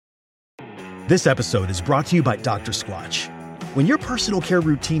This episode is brought to you by Dr. Squatch. When your personal care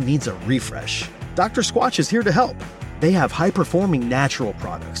routine needs a refresh, Dr. Squatch is here to help. They have high-performing natural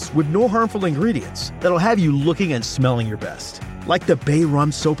products with no harmful ingredients that'll have you looking and smelling your best. Like the Bay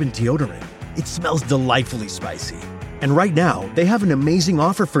Rum Soap and Deodorant. It smells delightfully spicy. And right now, they have an amazing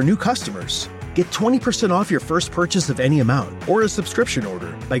offer for new customers. Get 20% off your first purchase of any amount or a subscription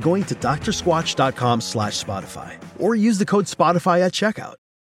order by going to drsquatch.com/Spotify or use the code Spotify at checkout.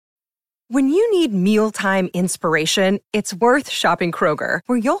 When you need mealtime inspiration, it's worth shopping Kroger,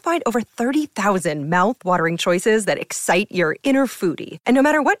 where you'll find over 30,000 mouth-watering choices that excite your inner foodie. And no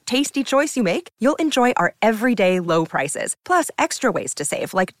matter what tasty choice you make, you'll enjoy our everyday low prices, plus extra ways to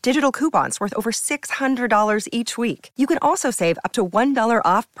save, like digital coupons worth over $600 each week. You can also save up to $1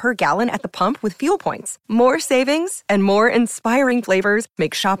 off per gallon at the pump with fuel points. More savings and more inspiring flavors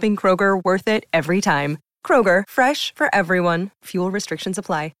make shopping Kroger worth it every time. Kroger, fresh for everyone. Fuel restrictions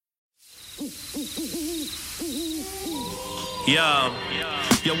apply.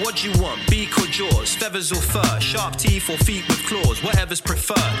 Yo, what do you want? Beak or jaws? Feathers or fur? Sharp teeth or feet with claws? Whatever's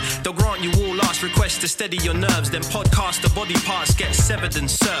preferred. They'll grant you all last requests to steady your nerves. Then podcast the body parts get severed and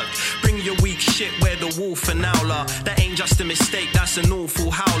served. Bring your weak shit where the wolf and owl are. That ain't just a mistake, that's an awful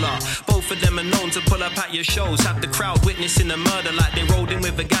howler. Both of them are known to pull up at your shows. Have the crowd witnessing a murder like they rolled in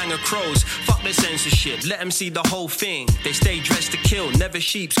with a gang of crows. Fuck their censorship, let them see the whole thing. They stay dressed to kill, never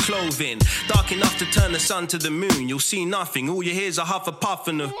sheep's clothing. Dark enough to turn the sun to the moon. You'll see nothing, all you hear's a huff a puff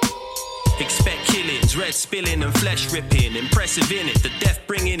and a... Expect killings, red spilling and flesh ripping. Impressive in it, the death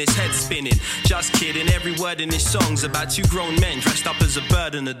bringing his head spinning. Just kidding, every word in this song's about two grown men dressed up as a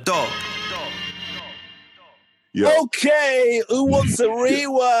bird and a dog. Yeah. Okay, who wants to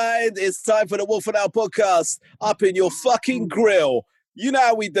rewind? It's time for the Wolf and Owl podcast up in your fucking grill. You know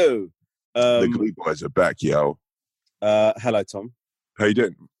how we do. The Glee Boys are back, yo. Hello, Tom. How you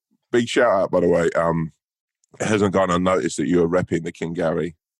doing? Big shout out, by the way. It hasn't gone unnoticed that you are repping the King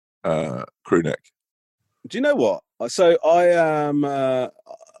Gary crew neck. Do you know what? So I am.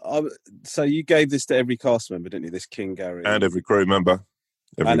 So you gave this to every cast member, didn't you? This King Gary And every crew member.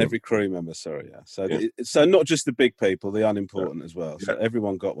 Every crew member. Sorry, yeah. So so not just the big people, the unimportant as well. So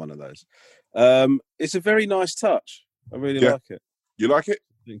everyone got one of those. It's a very nice touch. I really like it. You like it?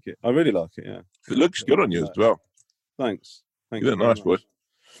 I really like it. Yeah. It looks good on you as well. Thanks. You look nice, boy.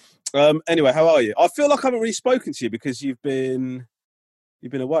 Anyway, how are you? I feel like I haven't really spoken to you because you've been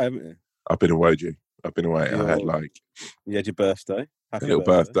away, haven't you? I've been away, G. I've been away. I had You had your birthday. Happy little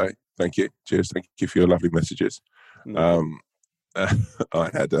birthday. Thank you. Cheers. Thank you for your lovely messages. No. I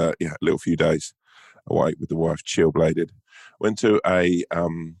had a little few days away with the wife, chill bladed. Went to a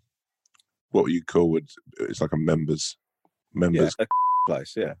what you call it's like a members a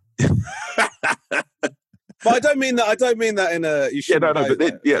place, yeah. But I don't mean that in a. You should.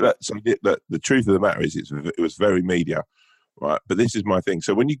 The truth of the matter is, it was very media, right? But this is my thing.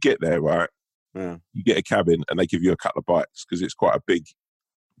 So when you get there, right, you get a cabin and they give you a couple of bikes because it's quite a big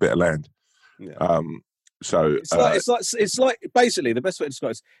bit of land. Yeah. So it's like basically the best way to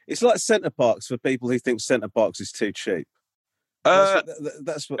describe it. It's like Centre Parks for people who think Centre Parks is too cheap.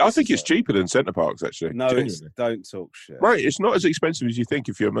 That's what I think it's cheaper than Centre Parks, actually. No, don't talk shit. Right, it's not as expensive as you think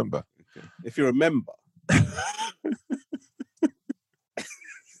if you're a member. Okay. If you're a member.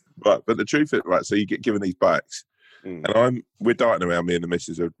 Right, but the truth is, right, so you get given these bikes, and we're darting around, me and the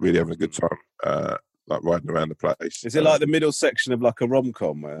missus are really having a good time, like riding around the place. Is it like the middle section of like a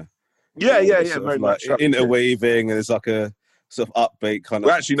rom-com where? Yeah, very much. Interweaving, and there's like a sort of upbeat kind of...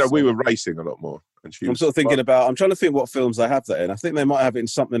 Well, actually, no, we were racing a lot more. And I'm sort of thinking I'm trying to think what films they have that in. I think they might have it in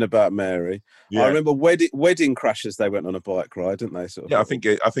Something About Mary. Yeah. I remember Wedding Crashers, they went on a bike ride, didn't they? Sort of. Yeah, I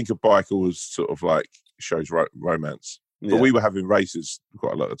think a bike always sort of like shows romance. But we were having races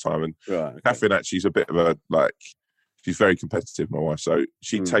quite a lot of the time. And Catherine actually is a bit of a, she's very competitive, my wife. So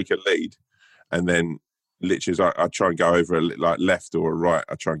she'd take a lead and then literally as I try and go over a left or a right,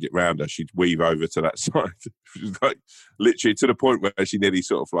 I try and get round her. She'd weave over to that side. She was like literally to the point where she nearly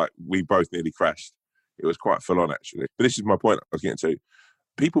sort of we both nearly crashed. It was quite full on actually. But this is my point I was getting to.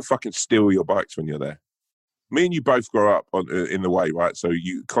 People fucking steal your bikes when you're there. Me and you both grow up in the way, right? So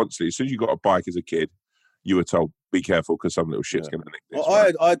you constantly, as soon as you got a bike as a kid, you were told, be careful because some little shit's going to nick this.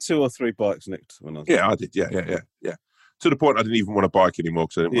 Well, I had 2 or 3 bikes nicked when I was I did. Yeah. To the point I didn't even want a bike anymore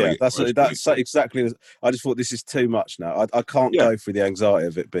because I didn't want to get that's exactly. I just thought this is too much now. I can't go through the anxiety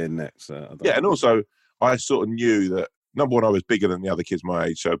of it being nicked. So and also I sort of knew that number one, I was bigger than the other kids my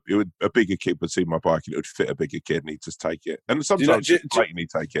age, so a bigger kid would see my bike and it would fit a bigger kid and he'd just take it. And sometimes he'd blatantly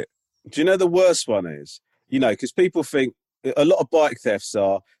take it. Do you know the worst one is? Because people think a lot of bike thefts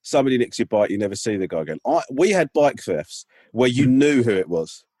are somebody nicks your bike, you never see the guy again. We had bike thefts where you knew who it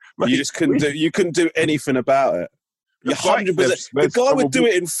was. You just couldn't do. You couldn't do anything about it. You're 100%. The guy would do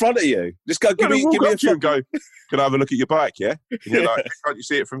it in front of you. Just go, give me a and go, can I have a look at your bike, yeah? And you're like, can't you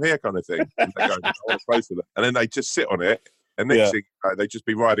see it from here, kind of thing? And they go, I want to play with it. And then they just sit on it, and next thing, they just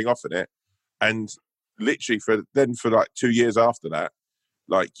be riding off on it. And literally for like 2 years after that,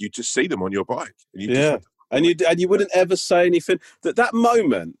 like you just see them on your bike. And you just and you wouldn't ever say anything. That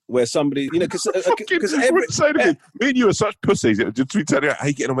moment where somebody, you know, because wouldn't say anything. Me and you are such pussies. It would just be telling you,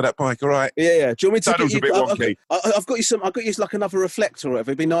 "Hey, getting on with that bike, all right?" Yeah. Do you want me to Saddle's get you? a bit wonky. I've got you some. I've got you like another reflector or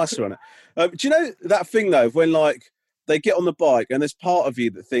whatever. It'd be nicer on it. Do you know that thing though, when like they get on the bike and there's part of you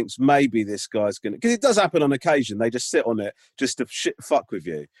that thinks maybe this guy's gonna, because it does happen on occasion. They just sit on it just to fuck with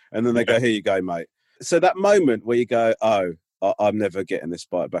you, and then they go, "Here you go, mate." So that moment where you go, "Oh, I'm never getting this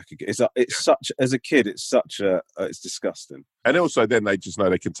bike back again." It's such, as a kid, it's disgusting. And also then they just know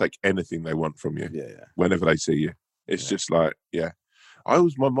they can take anything they want from you. Yeah. Whenever they see you. It's just like,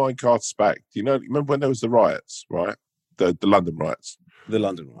 my mind card spacked. You know, remember when there was the riots, right? The London riots. The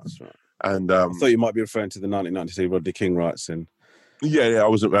London riots, right. And I thought you might be referring to the 1992 Rodney King riots in... Yeah, I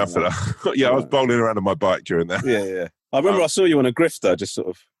wasn't around for that. I was bowling around on my bike during that. Yeah. I remember I saw you on a grifter, just sort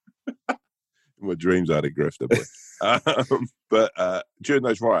of... In my dreams I had a grifter, boy. But during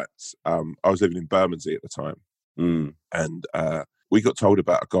those riots, I was living in Bermondsey at the time. And we got told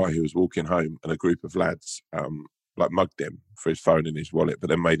about a guy who was walking home and a group of lads mugged him for his phone and his wallet, but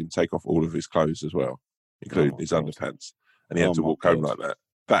then made him take off all of his clothes as well, including his underpants. And he had to walk home like that.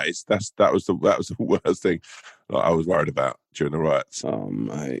 That was the worst thing that I was worried about during the riots. Oh,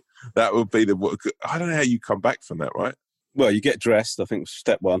 mate. That would be I don't know how you come back from that, right? Well, you get dressed, I think,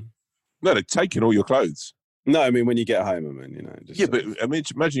 step one. No, they're taking all your clothes. No, I mean, when you get home, but I mean,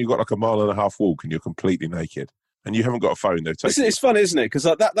 imagine you've got like a 1.5 mile walk and you're completely naked and you haven't got a phone. They've taken it's fun, isn't it? Because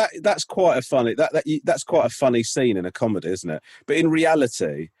like that's quite a funny that's quite a funny scene in a comedy, isn't it? But in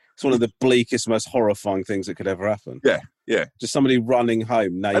reality, it's one of the bleakest, most horrifying things that could ever happen. Yeah. Just somebody running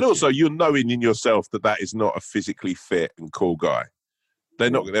home naked. And also, you're knowing in yourself that is not a physically fit and cool guy. They're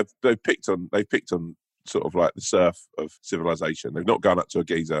not. They've picked on sort of like the surf of civilization. They've not gone up to a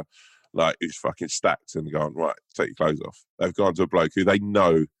geezer like who's fucking stacked and gone, right, take your clothes off. They've gone to a bloke who they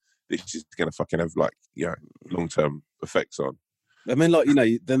know this is going to fucking have long-term effects on. I mean, like,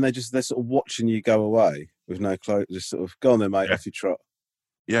 then they're sort of watching you go away with no clothes, just sort of, go on then, mate, off you trot.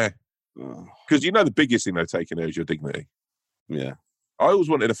 Yeah. Because the biggest thing they're taking is your dignity. Yeah. I always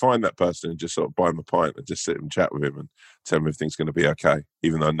wanted to find that person and just sort of buy him a pint and just sit and chat with him and tell him everything's going to be okay,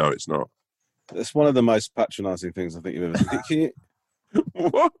 even though I know it's not. It's one of the most patronising things I think you've ever seen. Can you...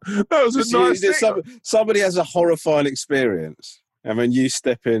 What? That was a nice thing. Somebody has a horrifying experience, and when you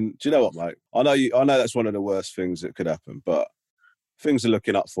step in, do you know what, mate? I know that's one of the worst things that could happen, but things are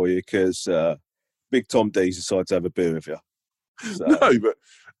looking up for you because Big Tom D decides to have a beer with you. So. No, but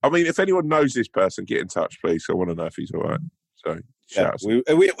I mean, if anyone knows this person, get in touch, please. I want to know if he's all right. So,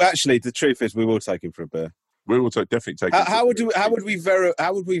 we actually, the truth is, we will take him for a beer. We will definitely take. How would we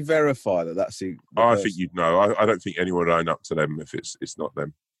verify that that's the I think you'd know. I don't think anyone would own up to them if it's not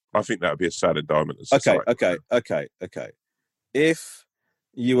them. I think that would be a sad indictment. Okay. If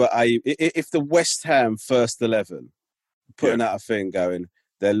you were if the West Ham first 11 putting out a thing going,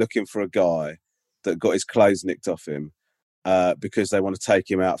 they're looking for a guy that got his clothes nicked off him because they want to take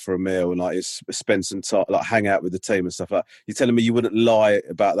him out for a meal and spend some time, hang out with the team and stuff like that. You're telling me you wouldn't lie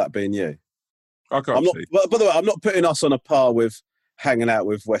about that being you? I can't see. By the way, I'm not putting us on a par with hanging out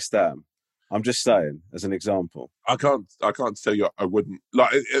with West Ham. I'm just saying, as an example. I can't tell you I wouldn't.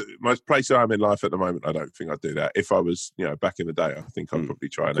 My place I'm in life at the moment, I don't think I'd do that. If I was, back in the day, I think I'd probably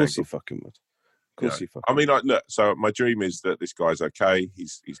try and. Of course you fucking would. I mean, look. So my dream is that this guy's okay.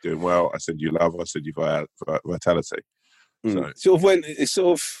 He's doing well. I send you love. I send you vitality. So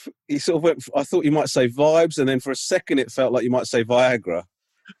he sort of went. I thought you might say vibes, and then for a second it felt like you might say Viagra,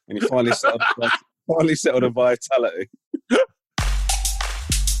 and you finally settled on vitality.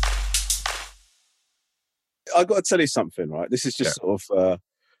 I got to tell you something, right? This is just sort of.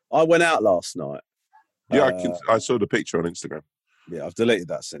 I went out last night. Yeah, I saw the picture on Instagram. Yeah, I've deleted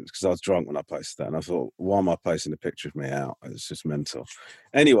that since because I was drunk when I posted that, and I thought, why am I posting a picture of me out? It's just mental.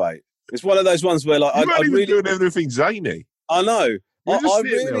 Anyway, it's one of those ones where I really doing everything zany. I know. You're just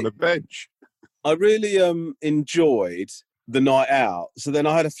sitting there on the bench. I really enjoyed the night out. So then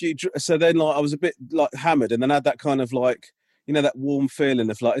I had a few. So then I was a bit hammered, and then I had that kind of that warm feeling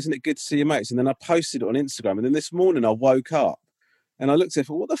of isn't it good to see your mates? And then I posted it on Instagram, and then this morning I woke up and I looked at it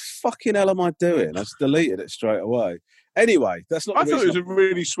for what the fucking hell am I doing? I just deleted it straight away. Anyway, that's not. I thought it was a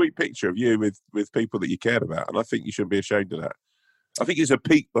really sweet picture of you with people that you cared about, and I think you shouldn't be ashamed of that. I think it's a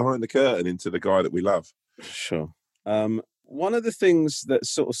peek behind the curtain into the guy that we love. Sure. one of the things that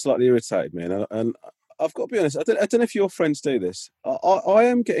sort of slightly irritated me, and I've got to be honest, I don't know if your friends do this. I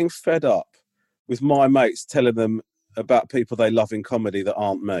am getting fed up with my mates telling them about people they love in comedy that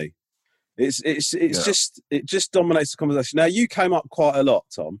aren't me. It just dominates the conversation. Now, you came up quite a lot,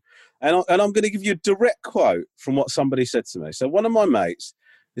 Tom, and I'm going to give you a direct quote from what somebody said to me. So one of my mates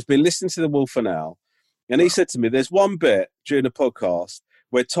has been listening to The Wolf and Owl, and he said to me, there's one bit during the podcast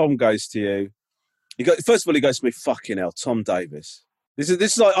where Tom goes to you. First of all, he goes to me, fucking hell, Tom Davis. This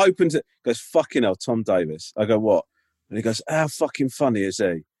is like open to, goes, fucking hell, Tom Davis. I go, what? And he goes, how fucking funny is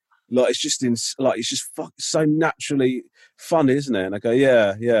he? Like, it's just so naturally funny, isn't it? And I go,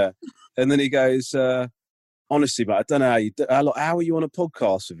 yeah. And then he goes, honestly, mate, I don't know how are you on a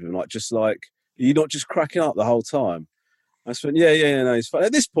podcast with him? Like, just like, you're not just cracking up the whole time. I just went, yeah, no, he's fun.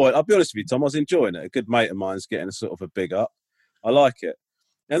 At this point, I'll be honest with you, Tom, I was enjoying it. A good mate of mine's getting a sort of a big up. I like it.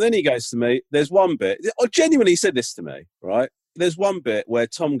 And then he goes to me, there's one bit, I genuinely said this to me, right? There's one bit where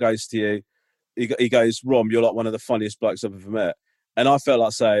Tom goes to you, he goes, Rom, you're like one of the funniest blokes I've ever met. And I felt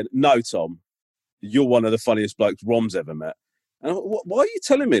like saying, no, Tom, you're one of the funniest blokes Rom's ever met. And I went, why are you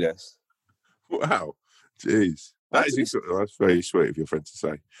telling me this? Wow. Jeez. That's very sweet of your friend to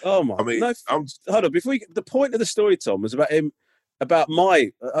say. Oh, my. I mean, no, hold on. The point of the story, Tom, was about him, I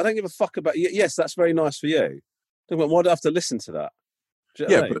don't give a fuck about, yes, that's very nice for you. Why do I have to listen to that?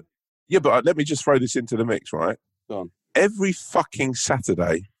 But let me just throw this into the mix, right? Go on. Every fucking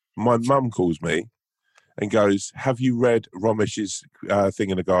Saturday, my mum calls me and goes, have you read Romesh's thing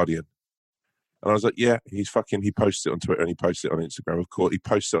in The Guardian? And I was like, yeah, he posts it on Twitter and he posts it on Instagram, of course. He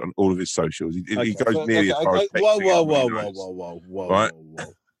posts it on all of his socials. He goes nearly as far as Whoa. Right?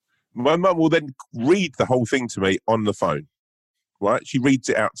 My mum will then read the whole thing to me on the phone, right? She reads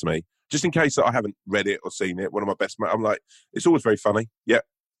it out to me, just in case that I haven't read it or seen it. One of my best mates, I'm like, it's always very funny. Yeah,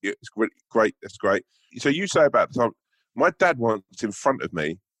 it's great. That's great. So you say about the time, my dad once in front of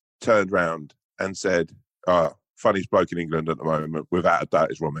me turned round and said, funniest bloke in England at the moment, without a doubt,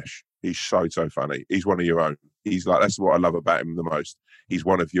 is Romesh. He's so funny. He's one of your own. He's like, that's what I love about him the most. He's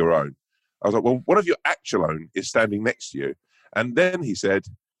one of your own. I was like, well, one of your actual own is standing next to you. And then he said,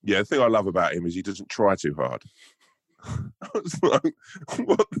 yeah, the thing I love about him is he doesn't try too hard. I was like,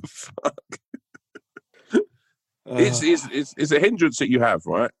 what the fuck? It's a hindrance that you have,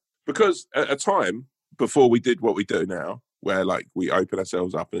 right? Because at a time before we did what we do now, where like we open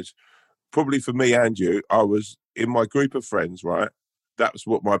ourselves up, and it's probably for me and you, I was in my group of friends, right? That's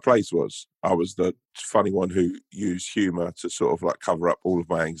what my place was. I was the funny one who used humour to sort of like cover up all of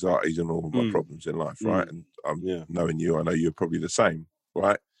my anxieties and all of my problems in life, right? And knowing you, I know you're probably the same,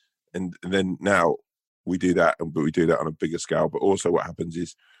 right? And then now we do that, but we do that on a bigger scale. But also what happens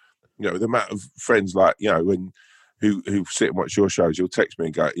is, the amount of friends like, who sit and watch your shows, you'll text me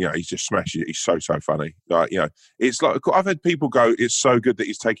and go, he's just smashing it. He's so funny. Like, it's like, I've had people go, it's so good that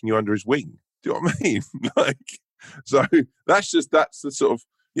he's taking you under his wing. Do you know what I mean? Like, so that's the sort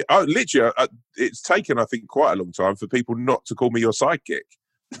of, literally, it's taken, I think, quite a long time for people not to call me your sidekick.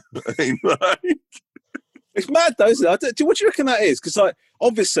 It's mad though, isn't it? What do you reckon that is? Because like,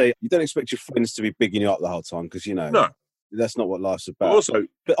 obviously, you don't expect your friends to be bigging you up the whole time because, no, that's not what life's about. Also,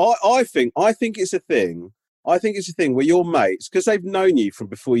 but I think it's a thing. I think it's a thing where your mates, because they've known you from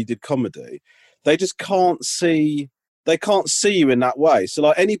before you did comedy, they just can't see you in that way. So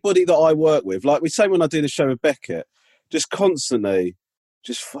like anybody that I work with, like we say when I do the show with Beckett, just constantly,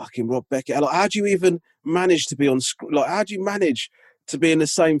 just fucking Rob Beckett. Like, how do you even manage to be on screen? Like, how do you manage to be in the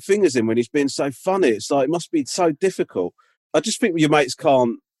same thing as him when he's being so funny? It's like, it must be so difficult. I just think your mates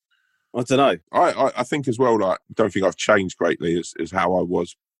can't, I don't know. I think as well, like, I don't think I've changed greatly as how I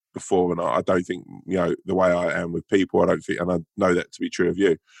was before. And I don't think, the way I am with people, I don't think, and I know that to be true of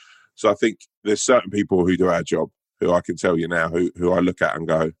you. So I think there's certain people who do our job, who I can tell you now, who I look at and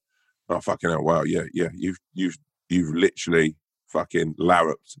go, oh, fucking hell, wow, yeah, you've literally fucking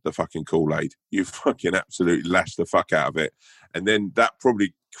larruped the fucking Kool-Aid. You've fucking absolutely lashed the fuck out of it. And then that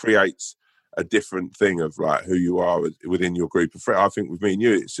probably creates a different thing of like who you are within your group of friends. I think with me and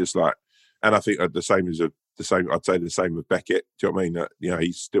you, it's just like, and I think the same, I'd say the same with Beckett. Do you know what I mean?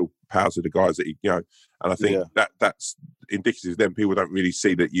 He's still pals with the guys that and I think that's indicative. Then people don't really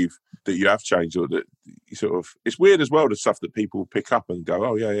see that you have changed, or that you sort of. It's weird as well, the stuff that people pick up and go,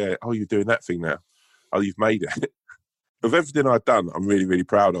 oh yeah, oh, you're doing that thing now. Oh, you've made it. Of everything I've done, I'm really, really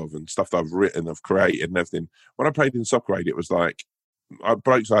proud of, and stuff that I've written, I've created, and everything. When I played in Soccer Aid, it was like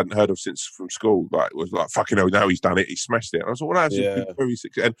blokes I hadn't heard of since from school. Like, it was like, fucking hell, now he's done it, he smashed it. And I was like, well, that's very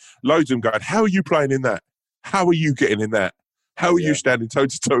successful. And loads of them going, how are you playing in that? How are you getting in that? How are you standing toe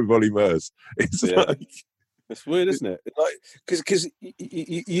to toe with Ollie Murs? It's like, it's weird, isn't it? Like, because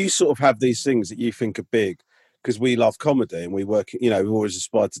you sort of have these things that you think are big, because we love comedy and we work, we've always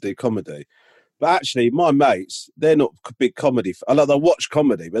aspired to do comedy. But actually, my mates, they're not big comedy. They'll watch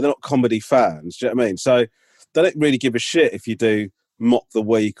comedy, but they're not comedy fans. Do you know what I mean? So they don't really give a shit if you do Mock the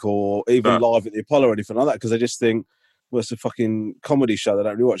Week or even Live at the Apollo or anything like that, because they just think, well, it's a fucking comedy show they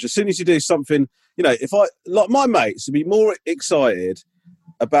don't really watch. As soon as you do something, my mates would be more excited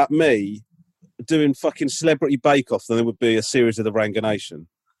about me doing fucking Celebrity Bake Off than there would be a series of The Ranga Nation.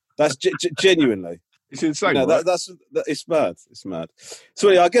 That's genuinely. It's insane. Right? It's mad. It's mad. So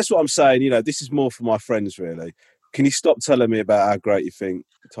anyway, I guess what I'm saying, this is more for my friends, really. Can you stop telling me about how great you think,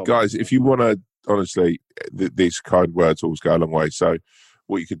 Tom? Guys, if you want to, honestly, these kind words always go a long way. So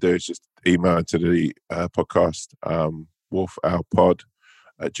what you could do is just email to the podcast,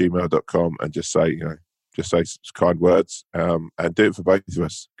 wolfowlpod@gmail.com, and just say, some kind words, and do it for both of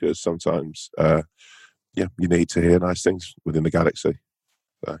us, because sometimes, you need to hear nice things within the galaxy.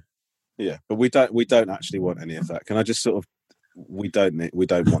 So. Yeah, but we don't actually want any of that. Can I just we don't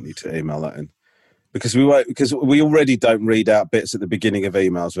want you to email that in, because we already don't read out bits at the beginning of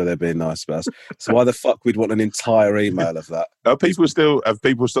emails where they're being nice about us. So why the fuck we'd want an entire email of that? Have people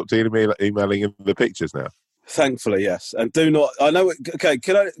stopped emailing in the pictures now? Thankfully, yes. And do not. I know. Okay,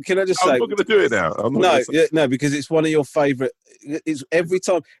 can I just say? I'm not going to do it now. No, because it's one of your favourite. It's every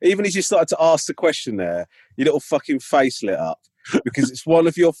time, even as you started to ask the question there, your little fucking face lit up, because it's one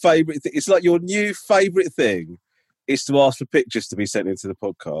of your favourite. It's like your new favourite thing is to ask for pictures to be sent into the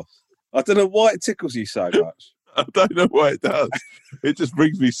podcast. I don't know why it tickles you so much. I don't know why it does. It just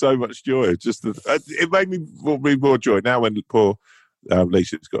brings me so much joy. It made me more joy now when poor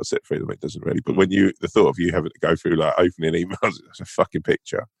Alicia's got set free. It doesn't really. But when the thought of you having to go through like opening emails, it's a fucking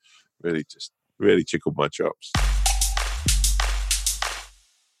picture. Really tickled my chops.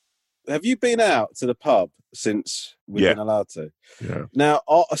 Have you been out to the pub since we've been allowed to? Yeah. Now,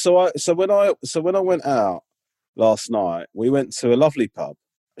 so when I went out last night, we went to a lovely pub.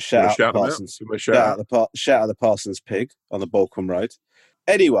 Shout out the Parsons Pig on the Balcombe Road.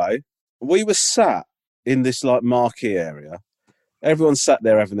 Anyway, we were sat in this like marquee area. Everyone sat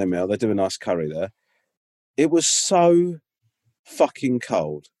there having their meal. They do a nice curry there. It was so fucking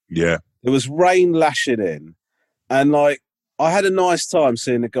cold. Yeah. There was rain lashing in, and like I had a nice time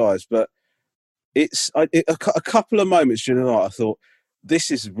seeing the guys, but a couple of moments during the night I thought,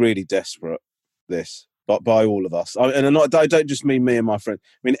 this is really desperate. This. By all of us. I don't just mean me and my friend.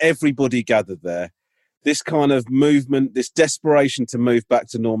 I mean, everybody gathered there. This kind of movement, this desperation to move back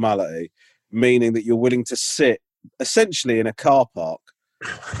to normality, meaning that you're willing to sit essentially in a car park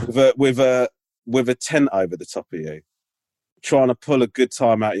with a tent over the top of you, trying to pull a good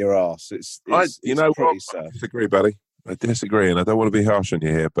time out your ass. It's pretty sad. I disagree, buddy. I disagree, and I don't want to be harsh on you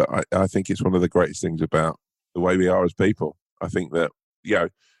here, but I think it's one of the greatest things about the way we are as people. I think that,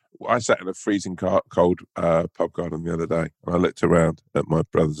 I sat in a freezing cold pub garden the other day, and I looked around at my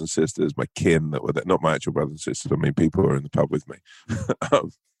brothers and sisters, my kin that were there, not my actual brothers and sisters, I mean people who were in the pub with me.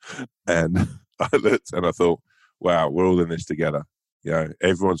 And I looked and I thought, wow, we're all in this together.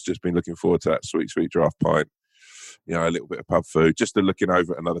 Everyone's just been looking forward to that sweet, sweet draft pint, a little bit of pub food, just to looking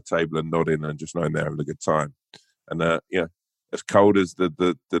over at another table and nodding and just knowing they're having a good time. And, as cold as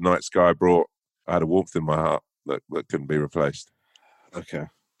the night sky brought, I had a warmth in my heart that couldn't be replaced. Okay.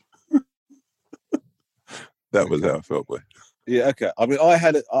 That was how I felt with. Yeah, okay. I mean,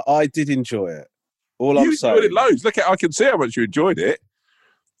 I did enjoy it. You enjoyed it loads. I can see how much you enjoyed it.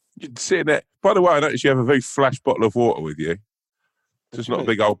 You're sitting there. By the way, I noticed you have a very flash bottle of water with you. Just not a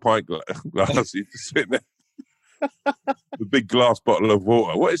big old pint glass. You're just sitting there. A big glass bottle of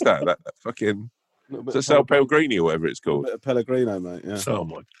water. What is that? That fucking... Is that Sal Pellegrini or whatever it's called? A bit of Pellegrino, mate, yeah. Oh,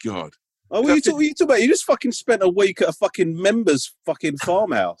 my God. Oh, what are you talking about? You just fucking spent a week at a fucking members fucking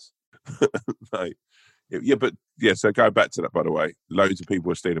farmhouse. Mate. So going back to that, by the way, loads of people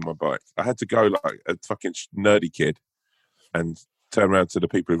were stealing my bike. I had to go like a fucking nerdy kid and turn around to the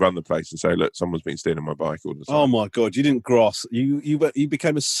people who run the place and say, look, someone's been stealing my bike all the time. Oh my God, you didn't grass. You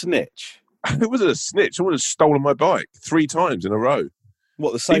became a snitch. It wasn't a snitch. Someone has stolen my bike 3 times in a row.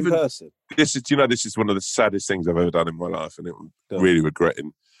 What, the same person? This is one of the saddest things I've ever done in my life, and I'm really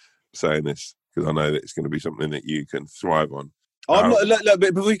regretting saying this because I know that it's going to be something that you can thrive on. I'm not. Look,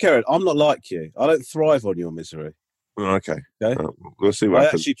 before we carry on, I'm not like you. I don't thrive on your misery. Okay. We'll see what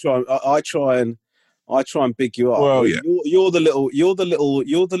happens. I try and big you up. Well, yeah. You're the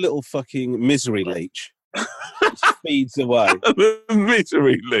little fucking misery leech. Feeds away. The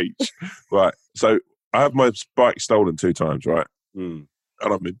misery leech. Right. So I have my bike stolen 2 times. Right. Mm.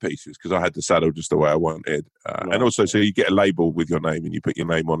 And I'm in pieces because I had the saddle just the way I wanted. And also, so you get a label with your name and you put your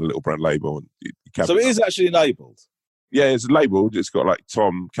name on a little brand label. And so it is actually labelled? Yeah, it's labelled. It's got like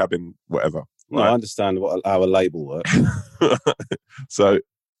Tom, cabin, whatever. No, I understand how a label works. So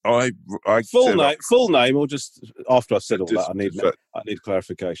I full name, or just after I said all that, I need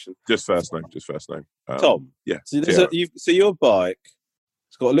clarification. Just first name. Tom. Yeah. So your bike,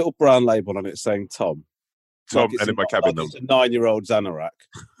 it's got a little brown label on it saying Tom. Tom, and in my cabin number. It's a 9-year-old Xanorak.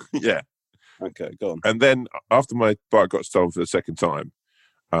 Yeah. Okay, go on. And then after my bike got stolen for the second time,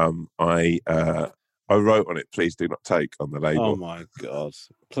 I wrote on it, "Please do not take," on the label. Oh my God!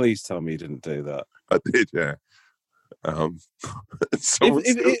 Please tell me you didn't do that. I did, yeah. How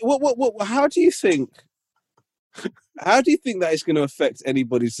do you think? How do you think that is going to affect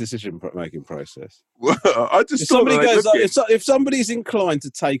anybody's decision-making process? Well, I just if somebody's inclined to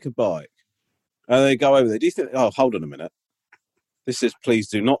take a bike and they go over there, do you think? Oh, hold on a minute. This says, "Please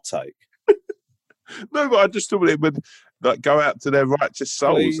do not take." No, but I just thought it would go out to their righteous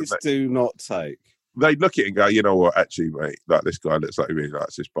souls. Please do not take. They look at it and go, you know what? Actually, mate, this guy looks like he really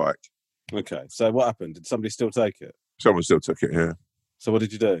likes this bike. Okay, so what happened? Did somebody still take it? Someone still took it. Yeah. So what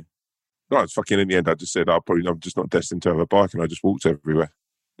did you do? No, it's fucking. In the end, I just said, I'm just not destined to have a bike, and I just walked everywhere.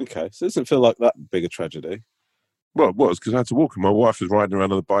 Okay, so it doesn't feel like that big a tragedy. Well, it was because I had to walk, and my wife was riding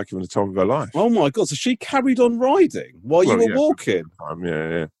around on the bike having the time of her life. Oh my God! So she carried on riding while you were walking.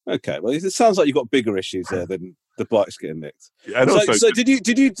 Yeah. Okay, well, it sounds like you got bigger issues there than the bike's getting nicked. And so did you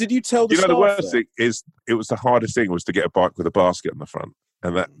tell the staff? The worst thing is, it was the hardest thing was to get a bike with a basket on the front,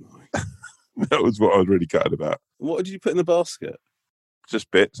 and that was what I was really gutted about. What did you put in the basket?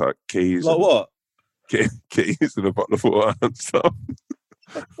 Just bits like keys. Like what? Keys and a bottle of water and stuff.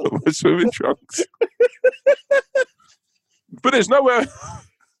 My swimming trunks. But there's nowhere.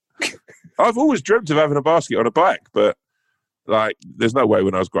 I've always dreamt of having a basket on a bike, but there's no way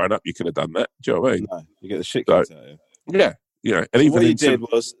when I was growing up you could have done that. Do you know what I mean? No, you get the shit kicked out of you. Yeah, And even what you did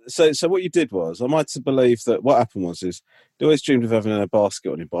was so what you did was, I'm led to believe that what happened was you always dreamed of having a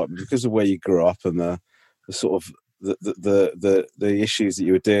basket on your bike, but because of where you grew up and the sort of the issues that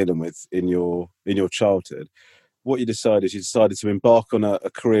you were dealing with in your childhood, what you decided to embark on a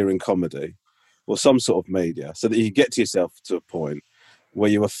career in comedy or some sort of media, so that you could get to yourself to a point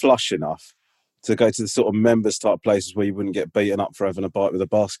where you were flush enough to go to the sort of members type places where you wouldn't get beaten up for having a bike with a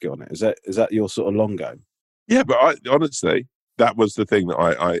basket on it. Is that your sort of long game? Yeah, but honestly, that was the thing that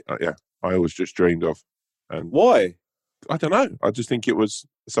I always just dreamed of. And why? I don't know. I just think it was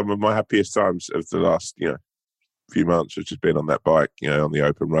some of my happiest times of the last few months, was just being on that bike, on the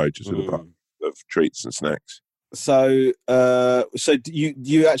open road, just with a bunch of treats and snacks. So, do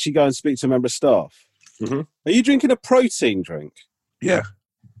you actually go and speak to a member of staff? Mm-hmm. Are you drinking a protein drink? Yeah,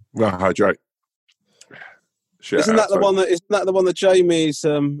 well, hydrate. Isn't that the one that Jamie's?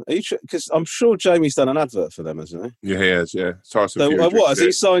 Because I'm sure Jamie's done an advert for them, hasn't he? Yeah, he has. Yeah. So what has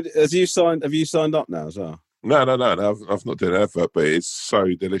he signed? Have you signed up now as well? No. I've not done an advert, but it's so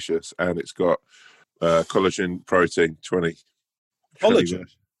delicious, and it's got collagen protein 20. Collagen.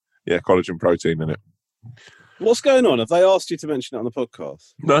 Yeah, collagen protein in it. What's going on? Have they asked you to mention it on the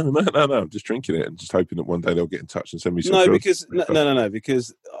podcast? No. I'm just drinking it and just hoping that one day they'll get in touch and send me some. No,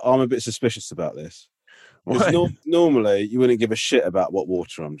 because I'm a bit suspicious about this. Normally, you wouldn't give a shit about what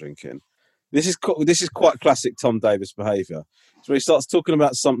water I'm drinking. This is quite classic Tom Davis behaviour. So he starts talking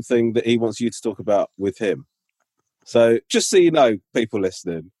about something that he wants you to talk about with him. So just so you know, people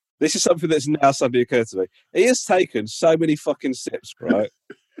listening, this is something that's now suddenly occurred to me. He has taken so many fucking sips, right?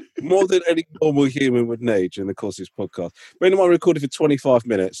 More than any normal human would need during the course of this podcast. When I recorded for 25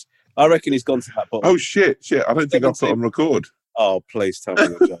 minutes, I reckon he's gone to that bottom. Oh, shit. I don't think I've put on record. Oh, please tell me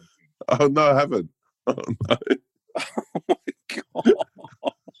you're joking. Oh, no, I haven't. Oh, no. Oh, my God.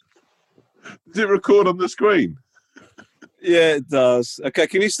 Does it record on the screen? Yeah, it does. Okay,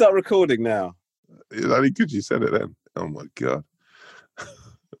 can you start recording now? It's only because you said it then. Oh, my God.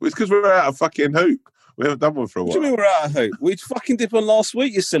 It's because we're out of fucking hoop. We haven't done one for a while. What do you mean we're out of hoop? We fucking did one last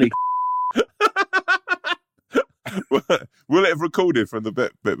week, you silly. Will it have recorded from the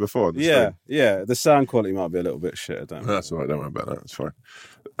bit before? Yeah. The sound quality might be a little bit shit. That's all right. Don't worry about that. It's fine.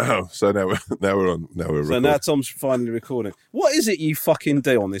 Oh, so now we're on. Now we're recording. So now Tom's finally recording. What is it you fucking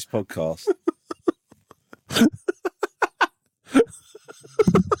do on this podcast?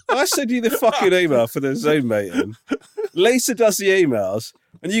 I send you the fucking email for the Zoom meeting. Lisa does the emails,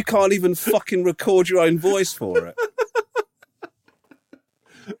 and you can't even fucking record your own voice for it.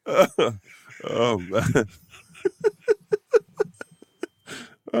 Oh man.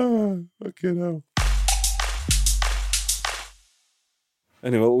 Oh, fucking hell.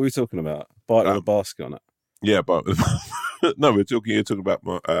 Anyway, what were we talking about? Bike with a basket on it. Yeah, but no, you're talking about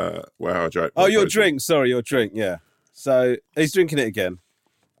my how I drank. Oh, your drink. Sorry, your drink. Yeah. So he's drinking it again.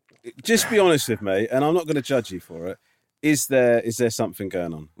 Just be honest with me, and I'm not going to judge you for it. Is there something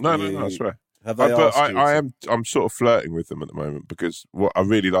going on? No, I swear. Have they asked you? I'm sort of flirting with them at the moment because I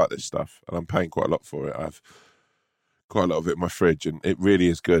really like this stuff and I'm paying quite a lot for it. I have quite a lot of it in my fridge and it really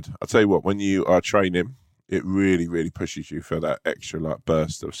is good. I'll tell you what, when you are training, it really, really pushes you for that extra like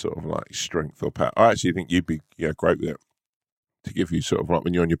burst of sort of like strength or power. I actually think you'd be great with it to give you sort of like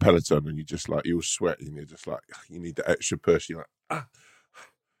when you're on your Peloton and you're sweating and you're just like, you need the extra push. You're like, ah.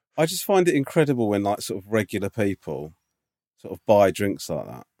 I just find it incredible when like sort of regular people sort of buy drinks like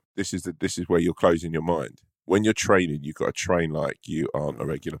that. This is where you're closing your mind. When you're training, you've got to train like you aren't a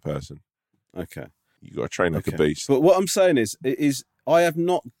regular person. Okay. You've got to train like a beast. But what I'm saying is I have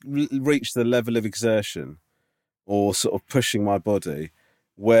not reached the level of exertion or sort of pushing my body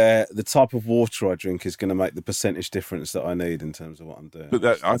where the type of water I drink is going to make the percentage difference that I need in terms of what I'm doing.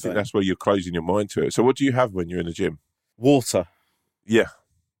 But I think that's where you're closing your mind to it. So what do you have when you're in the gym? Water. Yeah.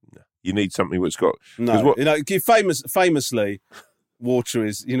 You need something that's got... No, famously, water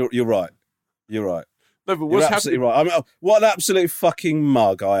is... you're right. You're right. No, but what's absolutely right. I mean, what an absolute fucking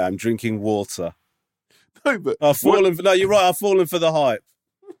mug I am drinking water. No, but... No, you're right. I've fallen for the hype.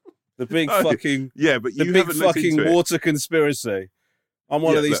 The big fucking... Yeah, but you the big haven't looked fucking into water conspiracy. I'm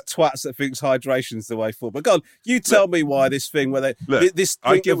one of these twats that thinks hydration's the way forward. But go on, you tell me why this thing where this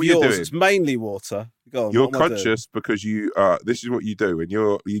drink of yours, it's mainly water. Go on, you're conscious because you this is what you do, and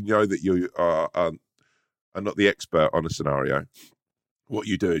you know that you are not the expert on a scenario. What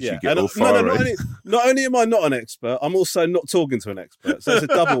you do is you get all fiery. Not only am I not an expert, I'm also not talking to an expert. So it's a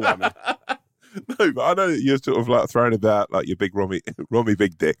double whammy. No, but I know that you're sort of like throwing about like your big Romy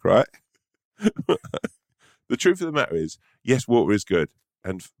big dick, right? The truth of the matter is, yes, water is good.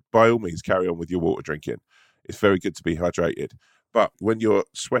 And by all means, carry on with your water drinking. It's very good to be hydrated. But when you're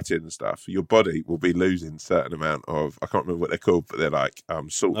sweating and stuff, your body will be losing a certain amount of, I can't remember what they're called, but they're like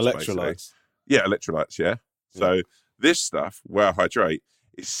salts. Electrolytes. Basically. Yeah, electrolytes, yeah. So this stuff, Wow Hydrate,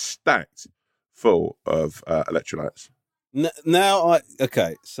 is stacked full of electrolytes.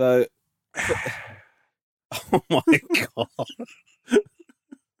 Okay, so... Oh my God.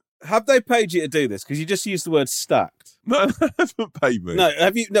 Have they paid you to do this? Because you just used the word stacked. No, they haven't paid me. No,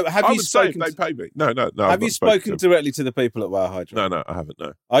 have you? No, have I you would say spoken? They paid me. No. Have you spoken directly to the people at Wow Hydrate? No, I haven't.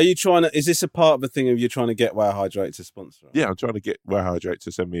 No. Are you trying to? Is this a part of the thing of you trying to get Wow Hydrate to sponsor? Yeah, I'm trying to get Wow Hydrate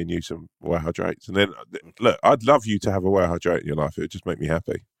to send me and you some Wow Hydrates, and then look, I'd love you to have a Wow Hydrate in your life. It would just make me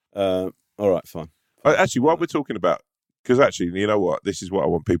happy. All right, fine. Actually, what we're talking about, because actually, you know what? This is what I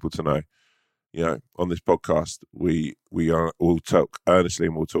want people to know. You know, on this podcast, we will talk earnestly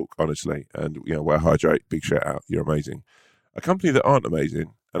and we'll talk honestly. And, Wow Hydrate, big shout out. You're amazing. A company that aren't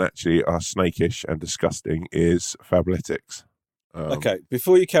amazing and actually are snakish and disgusting is Fabletics. Okay,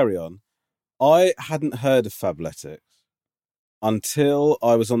 before you carry on, I hadn't heard of Fabletics until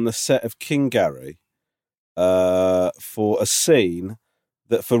I was on the set of King Gary for a scene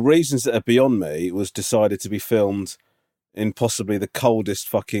that, for reasons that are beyond me, was decided to be filmed in possibly the coldest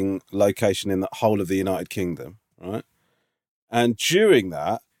fucking location in the whole of the United Kingdom, right? And during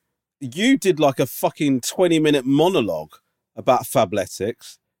that, you did like a fucking 20-minute monologue about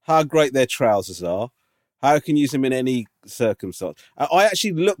Fabletics, how great their trousers are, how you can use them in any circumstance. I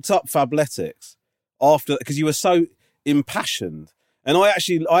actually looked up Fabletics after, because you were so impassioned. And I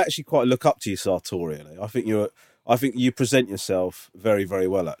actually quite look up to you sartorially. I think you present yourself very, very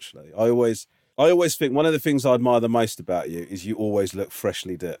well, actually. I always think one of the things I admire the most about you is you always look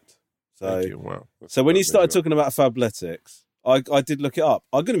freshly dipped. Thank you. Wow. So when you started talking about Fabletics, I did look it up.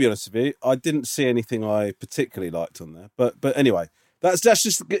 I'm going to be honest with you, I didn't see anything I particularly liked on there. But anyway, that's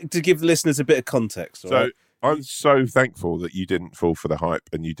just to give the listeners a bit of context. So right? I'm so thankful that you didn't fall for the hype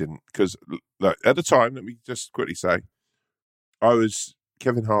and you didn't, because look, at the time, let me just quickly say,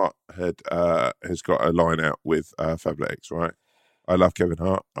 Kevin Hart has got a line out with Fabletics, right? I love Kevin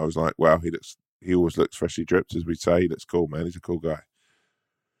Hart. I was like, wow, he always looks freshly dripped, as we say. He looks cool, man. He's a cool guy.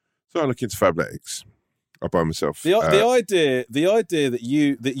 So I look into Fabletics. I buy myself. The idea that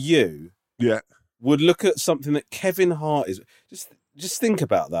you would look at something that Kevin Hart is, just think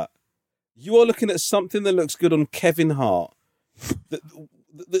about that. You are looking at something that looks good on Kevin Hart,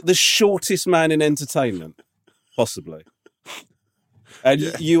 the shortest man in entertainment, possibly. And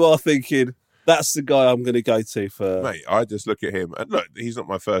you are thinking, that's the guy I'm going to go to for... Mate, I just look at him, and look, he's not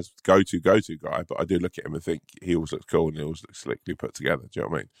my first go-to guy, but I do look at him and think he always looks cool and he always looks slickly put together. Do you know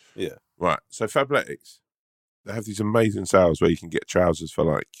what I mean? Yeah. Right, so Fabletics, they have these amazing sales where you can get trousers for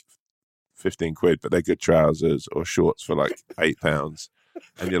like 15 quid, but they're good trousers, or shorts for like £8.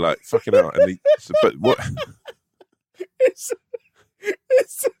 And you're like, fucking hell. But what? It's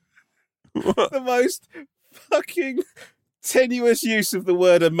what? The most fucking tenuous use of the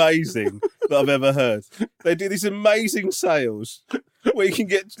word amazing. that I've ever heard. They do these amazing sales where you can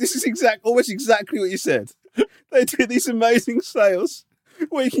get, this is almost exactly what you said. They do these amazing sales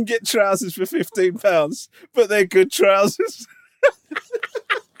where you can get trousers for £15, but they're good trousers.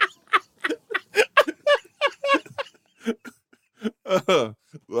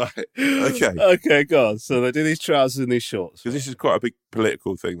 Right. Okay. Okay, go on. So they do these trousers and these shorts. Because this is quite a big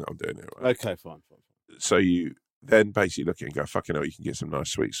political thing that I'm doing here, right? Okay, fine. So you then basically look at it and go, fucking hell, you can get some nice,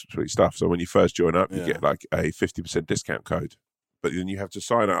 sweet stuff. So when you first join up, you get like a 50% discount code. But then you have to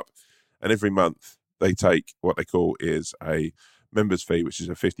sign up, and every month they take what they call is a members fee, which is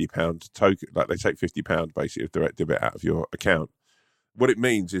a £50 token. Like they take £50 basically of direct debit out of your account. What it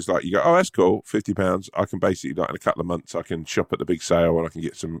means is like you go, oh, that's cool, £50. I can basically, like in a couple of months, I can shop at the big sale and I can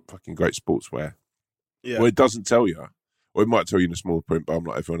get some fucking great sportswear. Yeah. Well, it doesn't tell you, or it might tell you in the small print, but I'm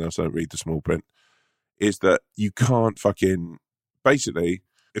like everyone else, I don't read the small print, is that you can't fucking, basically,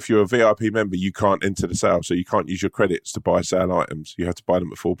 if you're a VIP member, you can't enter the sale, so you can't use your credits to buy sale items. You have to buy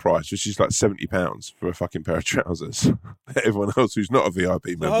them at full price, which is like £70 for a fucking pair of trousers. Everyone else who's not a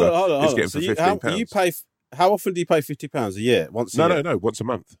VIP member is getting for £15. How often do you pay £50 a year? Once a year? No, once a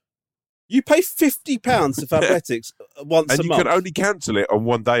month. You pay £50 for Fabletics once a month? And you can only cancel it on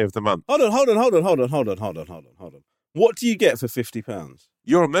one day of the month. Hold on. What do you get for £50?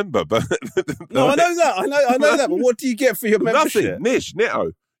 You're a member, but... No, I know that. I know that, but what do you get for your membership? Nothing. Nish,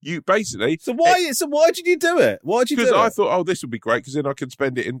 nitto. You basically... So why did you do it? Why did you do it? Because I thought, oh, this would be great, because then I can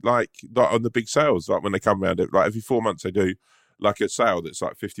spend it in, like on the big sales, like when they come around. Like every 4 months they do like a sale that's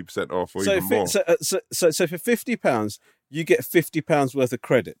like 50% off or even more. So for £50, you get £50 worth of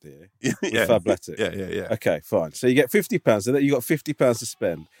credit, do you? Yeah. Fabletics. Yeah. Okay, fine. So you get £50, and then you got £50 to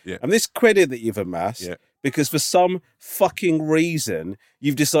spend. Yeah. And this credit that you've amassed, because for some fucking reason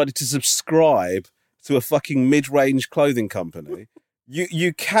you've decided to subscribe to a fucking mid-range clothing company,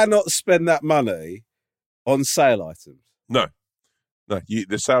 you cannot spend that money on sale items. No,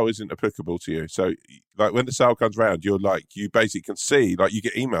 the sale isn't applicable to you. So, like, when the sale comes round, you basically can see, like, you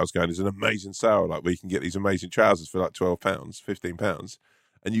get emails going, there's an amazing sale, like, where you can get these amazing trousers for, like, £12, £15,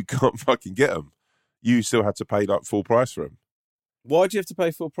 and you can't fucking get them. You still have to pay, like, full price for them. Why do you have to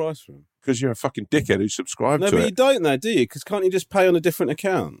pay full price for them? Because you're a fucking dickhead who subscribed to it. No, but you don't, though, do you? Because can't you just pay on a different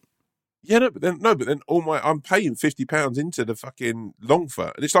account? Yeah, but then I'm paying £50 into the fucking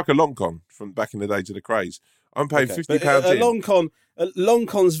Longford, and it's like a long con from back in the days of the craze. I'm paying £50 in. Long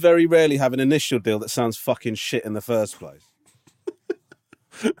cons very rarely have an initial deal that sounds fucking shit in the first place.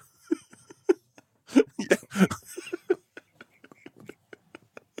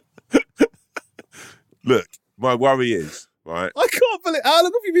 Look, my worry is, right? I can't believe, how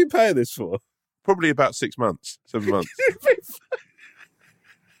long have you been paying this for? Probably about 6 months, 7 months.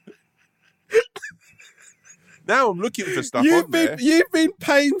 Now I'm looking for stuff there. You've been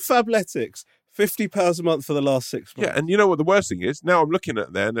paying Fabletics £50 a month for the last 6 months. Yeah, and you know what the worst thing is? Now I'm looking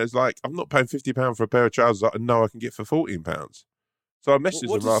at there, and there's like, I'm not paying £50 for a pair of trousers I know I can get for £14. So I messaged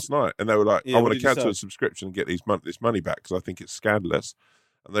them last night, and they were like, I want to cancel a subscription and get this money back because I think it's scandalous.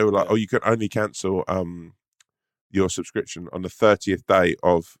 And they were like, oh, you can only cancel your subscription on the 30th day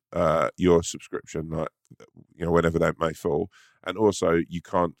of your subscription, like, you know, whenever that may fall. And also, you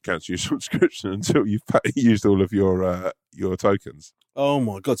can't cancel your subscription until you've used all of your tokens. Oh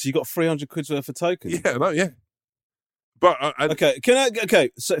my God! So you got 300 quid worth of tokens? Yeah. But okay.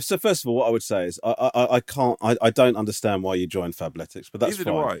 So first of all, what I would say is I don't understand why you joined Fabletics, but that's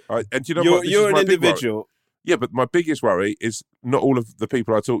neither fine. do I. And you know you're an individual. Yeah, but my biggest worry is not all of the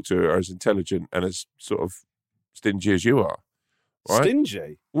people I talk to are as intelligent and as sort of stingy as you are. Right?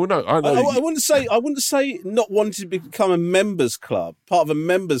 Stingy? Well, no, I know. I wouldn't say not wanting to become a members club, part of a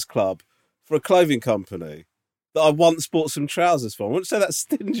members club for a clothing company that I once bought some trousers for. I wouldn't say that's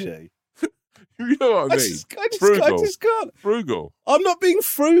stingy. You know what I mean? I just can't. Frugal. I'm not being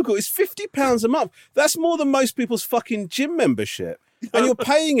frugal. It's £50 a month. That's more than most people's fucking gym membership. And you're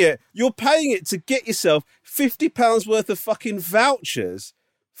paying it to get yourself £50 worth of fucking vouchers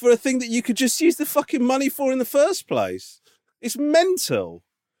for a thing that you could just use the fucking money for in the first place. It's mental.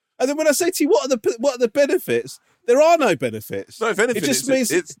 And then when I say to you, what are the benefits? There are no benefits. No, if anything, it just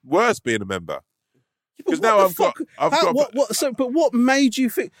means it's worse being a member. Because now But what made you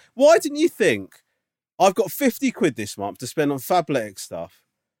think? Why didn't you think I've got 50 quid this month to spend on Fabletics stuff?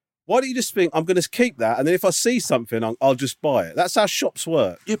 Why don't you just think I'm going to keep that, and then if I see something, I'll just buy it? That's how shops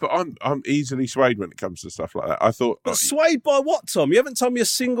work. Yeah, but I'm easily swayed when it comes to stuff like that. I thought, but swayed by what, Tom? You haven't told me a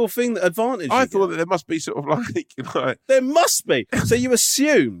single thing that advantaged. I thought that there must be sort of like there must be. So you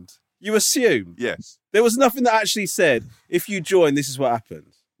assumed. Yes. There was nothing that actually said if you join, this is what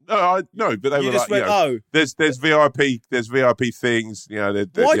happens. No, but they you were just like, went, there's VIP things, Why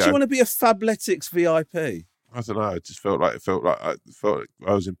do you want to be a Fabletics VIP? I don't know. I just felt like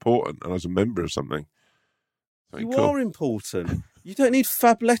I was important and I was a member of something. You are important. You don't need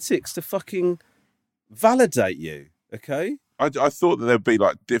Fabletics to fucking validate you, okay? I thought that there'd be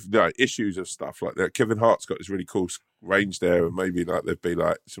like different issues of stuff like that. Kevin Hart's got this really cool range there, and maybe like there'd be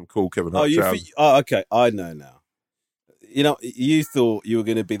like some cool Kevin Hart. Okay, I know now. You know, you thought you were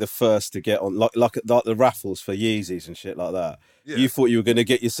going to be the first to get on, like the raffles for Yeezys and shit like that. Yeah. You thought you were going to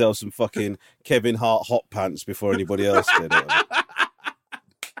get yourself some fucking Kevin Hart hot pants before anybody else did.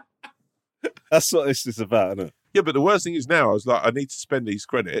 That's what this is about, isn't it? Yeah, but the worst thing is now, I was like, I need to spend these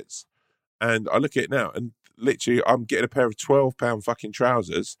credits, and I look at it now, and literally, I'm getting a pair of £12 fucking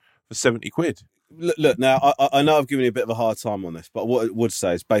trousers for 70 quid. Look, now, I know I've given you a bit of a hard time on this, but what I would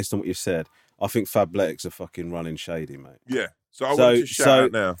say is, based on what you've said, I think Fabletics are fucking running shady, mate. Yeah. So I want to shout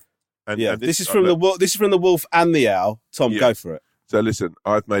out now. And this is from the Wolf and the Owl. Tom, go for it. So listen,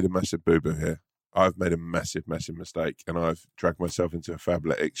 I've made a massive boo-boo here. I've made a massive, massive mistake, and I've dragged myself into a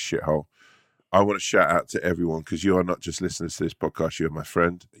Fabletics shithole. I want to shout out to everyone, because you are not just listeners to this podcast. You're my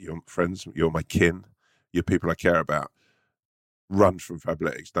friend. You're friends. You're my kin. You're people I care about. Run from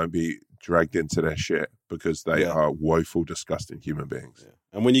Fabletics. Don't be dragged into their shit, because they are woeful, disgusting human beings. Yeah.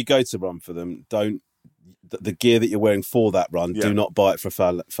 And when you go to run for them, don't the gear that you're wearing for that run. Do not buy it for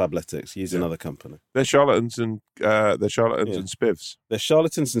Fabletics. Use another company. They're charlatans and and spivs. They're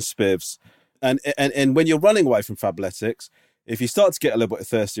charlatans and spivs. And when you're running away from Fabletics, if you start to get a little bit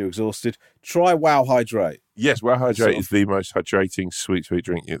thirsty or exhausted, try Wow Hydrate. Yes, Wow Hydrate is the most hydrating sweet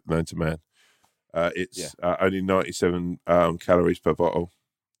drink known to man. It's only 97 calories per bottle.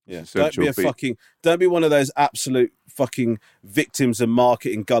 Yeah, don't be one of those absolute fucking victims of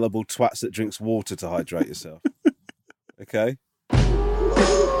marketing gullible twats that drinks water to hydrate yourself. Okay?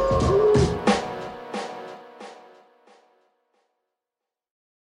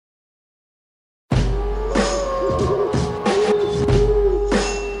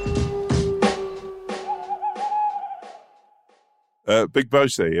 Big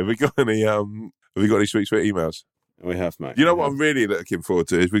Bossy, have we got any sweet emails? We have, mate. You know what I'm really looking forward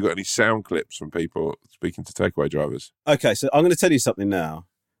to is we got any sound clips from people speaking to takeaway drivers. Okay, so I'm going to tell you something now.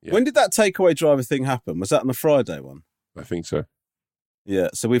 Yeah. When did that takeaway driver thing happen? Was that on the Friday one? I think so. Yeah,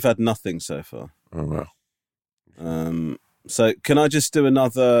 so we've had nothing so far. Oh, wow. So can I just do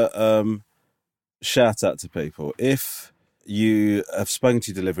another shout out to people? If you have spoken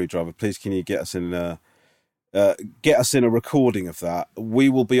to your delivery driver, please can you get us in a recording of that? We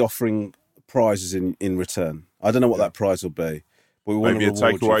will be offering prizes in return. I don't know what that prize will be. But we want maybe a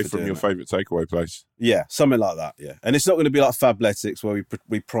takeaway from your favourite takeaway place. Yeah, something like that. Yeah, and it's not going to be like Fabletics where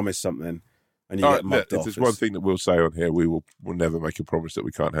we promise something and you get mugged off. There's one thing that we'll say on here: we'll never make a promise that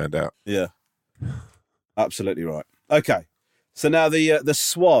we can't hand out. Yeah, absolutely right. Okay, so now the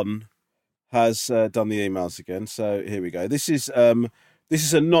Swan has done the emails again. So here we go. This is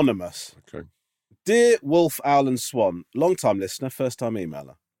anonymous. Okay. Dear Wolf, Owl and Swan, long-time listener, first-time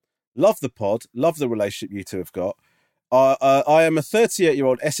emailer. Love the pod, love the relationship you two have got. I am a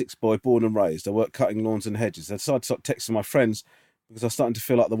 38-year-old Essex boy born and raised. I work cutting lawns and hedges. I decided to start texting my friends because I was starting to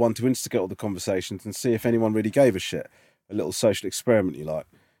feel like the one to instigate all the conversations and see if anyone really gave a shit. A little social experiment,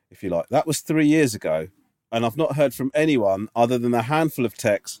 if you like. That was 3 years ago, and I've not heard from anyone other than a handful of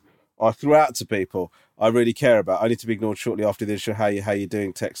texts I threw out to people I really care about, only to be ignored shortly after the issue, how you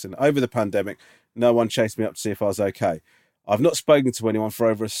doing text. And over the pandemic, no one chased me up to see if I was okay. I've not spoken to anyone for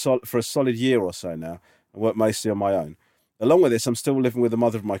a solid year or so now, and work mostly on my own. Along with this, I'm still living with the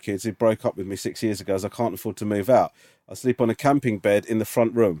mother of my kids who broke up with me 6 years ago as I can't afford to move out. I sleep on a camping bed in the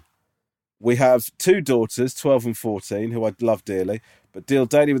front room. We have 2 daughters, 12 and 14, who I love dearly, but deal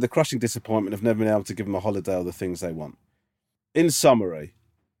daily with the crushing disappointment of never being able to give them a holiday or the things they want. In summary,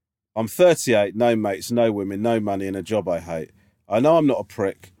 I'm 38, no mates, no women, no money, and a job I hate. I know I'm not a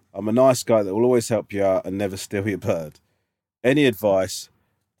prick. I'm a nice guy that will always help you out and never steal your bird. Any advice,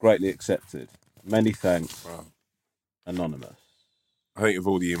 greatly accepted. Many thanks. Wow. Anonymous. I think of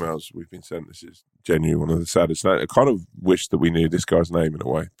all the emails we've been sent, this is genuinely one of the saddest. I kind of wish that we knew this guy's name in a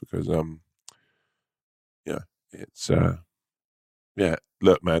way, because,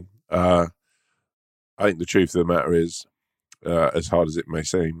 look, man, I think the truth of the matter is, as hard as it may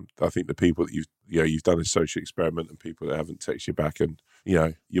seem, I think the people that you've done this social experiment and people that haven't texted you back, and,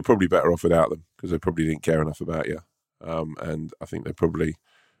 you're probably better off without them because they probably didn't care enough about you. And I think they probably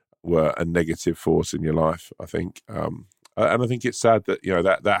were a negative force in your life, I think. And I think it's sad that,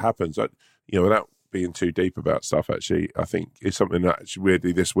 that happens. Without being too deep about stuff, actually, I think it's something that actually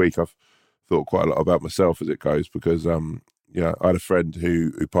weirdly this week I've thought quite a lot about myself as it goes, because I had a friend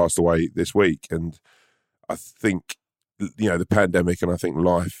who passed away this week, and I think, the pandemic and I think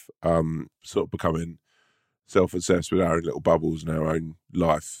life sort of becoming self-obsessed with our own little bubbles and our own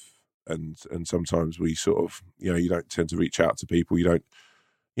life. And sometimes we sort of, you don't tend to reach out to people. You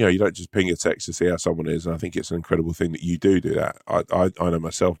don't just ping a text to see how someone is. And I think it's an incredible thing that you do that. I know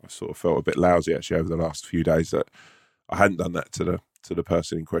myself, I sort of felt a bit lousy actually over the last few days that I hadn't done that to the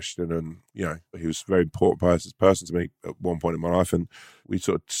person in question. And, he was a very important person to me at one point in my life. And we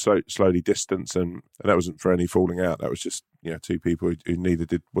sort of slowly distanced, and that wasn't for any falling out. That was just, two people who neither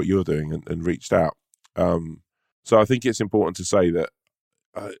did what you're doing and reached out. So I think it's important to say that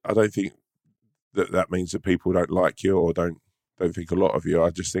I don't think that means that people don't like you or don't think a lot of you. I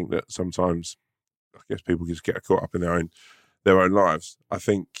just think that sometimes, I guess, people just get caught up in their own lives. I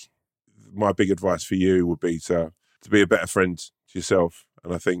think my big advice for you would be to be a better friend to yourself.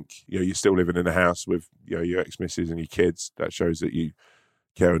 And I think, you're still living in a house with, your ex-missus and your kids. That shows that you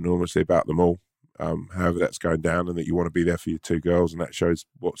care enormously about them all, however that's going down, and that you want to be there for your two girls. And that shows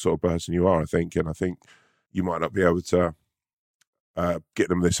what sort of person you are, I think. And I think you might not be able to get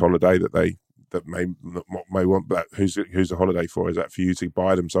them this holiday that may want, but who's the holiday for? Is that for you to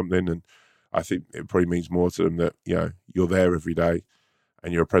buy them something? And I think it probably means more to them that, you're there every day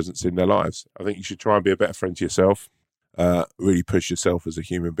and you're a presence in their lives. I think you should try and be a better friend to yourself, really push yourself as a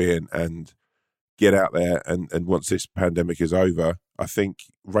human being and get out there. And once this pandemic is over, I think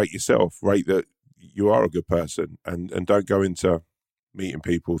rate yourself, rate that you are a good person, and don't go into meeting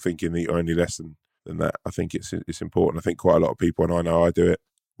people thinking that you're only less than that. I think it's important. I think quite a lot of people, and I know I do it,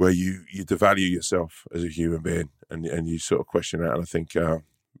 where you devalue yourself as a human being and you sort of question that. And I think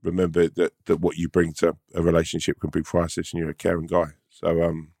remember that what you bring to a relationship can be priceless, and you're a caring guy.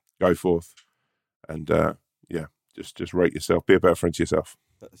 So go forth and just rate yourself. Be a better friend to yourself.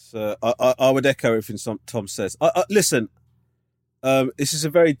 That's, I would echo everything Tom says. Listen, this is a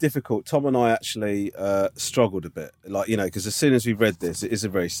very difficult. Tom and I actually struggled a bit, because as soon as we read this, it is a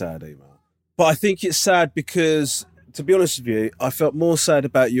very sad email. But I think it's sad because, to be honest with you, I felt more sad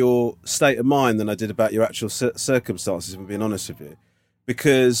about your state of mind than I did about your actual circumstances, if I'm being honest with you.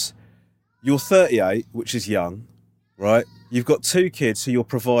 Because you're 38, which is young, right? You've got 2 kids who you're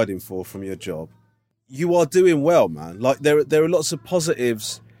providing for from your job. You are doing well, man. There are lots of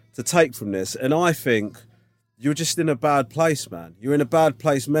positives to take from this. And I think you're just in a bad place, man. You're in a bad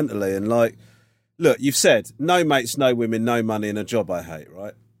place mentally. And look, you've said, no mates, no women, no money, and a job I hate,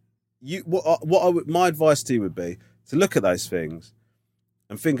 right? My advice to you would be to look at those things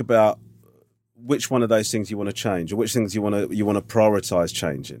and think about which one of those things you want to change, or which things you want to prioritise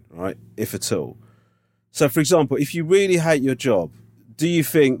changing, right? If at all. So, for example, if you really hate your job, do you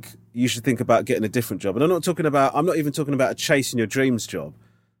think you should think about getting a different job? And I'm not even talking about a chasing your dreams job.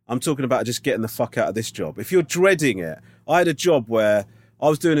 I'm talking about just getting the fuck out of this job. If you're dreading it, I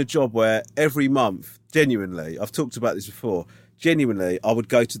was doing a job where every month, genuinely, I've talked about this before, genuinely, I would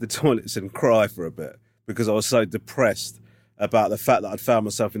go to the toilets and cry for a bit because I was so depressed about the fact that I'd found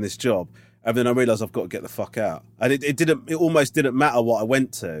myself in this job. And then I realised I've got to get the fuck out. And it almost didn't matter what I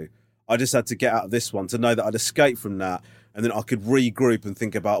went to. I just had to get out of this one to know that I'd escape from that, and then I could regroup and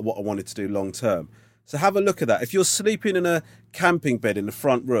think about what I wanted to do long term. So have a look at that. If you're sleeping in a camping bed in the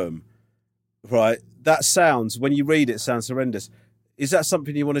front room, right, that sounds, when you read it, sounds horrendous. Is that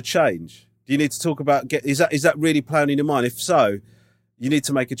something you want to change? Do you need to talk about, is that really playing in your mind? If so, you need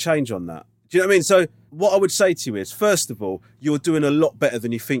to make a change on that. Do you know what I mean? So what I would say to you is, first of all, you're doing a lot better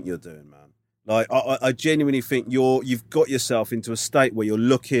than you think you're doing, man. I genuinely think you've got yourself into a state where you're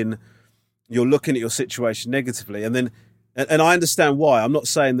looking at your situation negatively. And I understand why. I'm not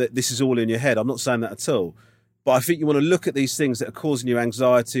saying that this is all in your head. I'm not saying that at all. But I think you want to look at these things that are causing you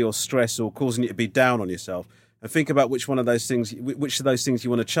anxiety or stress or causing you to be down on yourself and think about which of those things you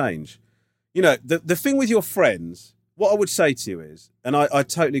want to change. The thing with your friends, what I would say to you is, and I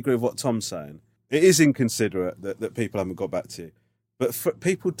totally agree with what Tom's saying, it is inconsiderate that people haven't got back to you. But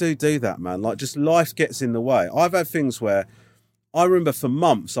people do that, man. Just life gets in the way. I've had things where I remember for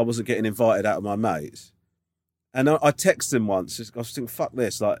months I wasn't getting invited out of my mates. And I texted them once. I was thinking, fuck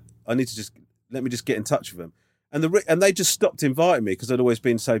this. I need to let me get in touch with them. And they just stopped inviting me because I'd always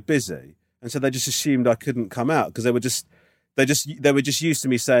been so busy. And so they just assumed I couldn't come out because they were just used to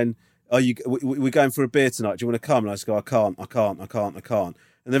me saying, we're going for a beer tonight. Do you want to come? And I just go, I can't.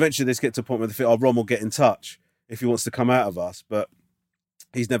 And eventually they get to a point where they think, Ron will get in touch if he wants to come out of us. But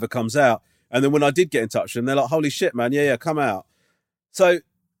he's never comes out. And then when I did get in touch with them, they're like, holy shit, man. Yeah, come out. So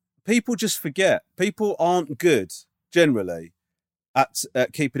people just forget. People aren't good, generally, at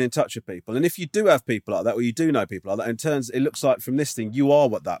keeping in touch with people. And if you do have people like that, or you do know people like that, it looks like from this thing, you are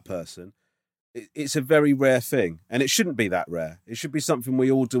what that person. it's a very rare thing, and it shouldn't be that rare. It should be something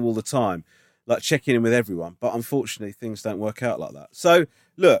we all do all the time, like checking in with everyone. But unfortunately, things don't work out like that. So,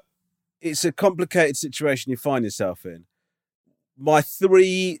 look, it's a complicated situation you find yourself in. My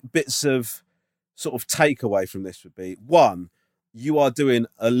 3 bits of sort of takeaway from this would be, 1, you are doing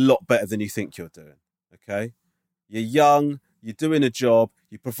a lot better than you think you're doing, okay? You're young, you're doing a job,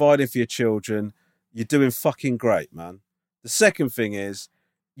 you're providing for your children, you're doing fucking great, man. The second thing is,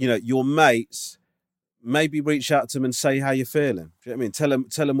 your mates, maybe reach out to them and say how you're feeling. Do you know what I mean?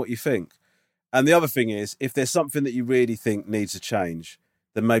 Tell them what you think. And the other thing is, if there's something that you really think needs a change,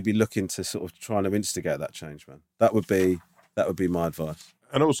 then maybe look into sort of trying to instigate that change, man. That would be my advice.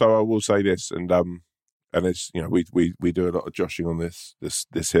 And also, I will say this, and it's we do a lot of joshing on this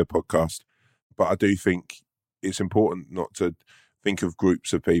here podcast, but I do think it's important not to think of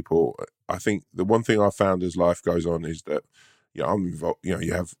groups of people. I think the one thing I found as life goes on is that I'm involved.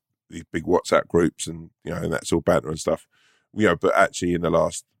 You have these big WhatsApp groups, and and that's all banter and stuff. But actually, in the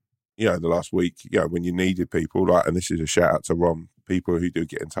last week, when you needed people, like, and this is a shout out to Ron, people who do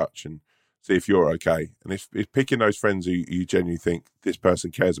get in touch and see if you're okay. And if picking those friends who you genuinely think this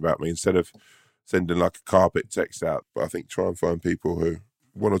person cares about me, instead of sending like a carpet text out, but I think try and find people who,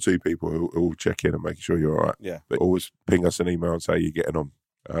 1 or 2 people who will check in and make sure you're all right. Yeah. But always ping us an email and say you're getting on.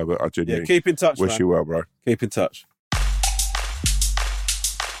 But I genuinely keep in touch, wish you well, bro. Keep in touch.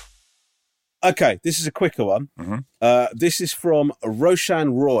 Okay, this is a quicker one. Mm-hmm. This is from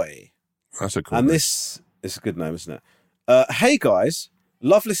Roshan Roy. That's a cool And name. this is a good name, isn't it? Hey guys,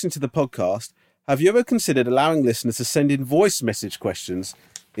 love listening to the podcast. Have you ever considered allowing listeners to send in voice message questions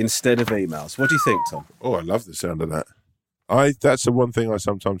instead of emails? What do you think, Tom? Oh, I love the sound of that. That's the one thing I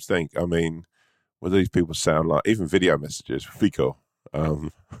sometimes think. I mean, what do these people sound like? Even video messages would be cool.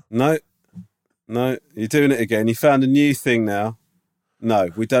 No, you're doing it again. You found a new thing now. No,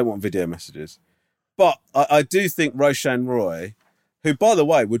 we don't want video messages. But I do think Roshan Roy, who, by the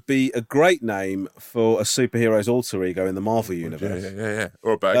way, would be a great name for a superhero's alter ego in the Marvel universe. Yeah.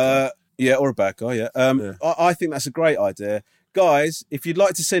 Or a bad guy. Or a bad guy, yeah. I think that's a great idea. Guys, if you'd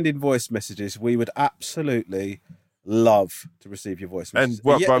like to send in voice messages, we would absolutely love to receive your voice messages. And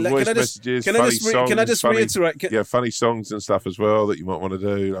what by voice messages? Can I just reiterate? Funny songs and stuff as well that you might want to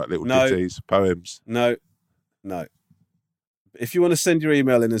do, like little ditties, poems. No. If you want to send your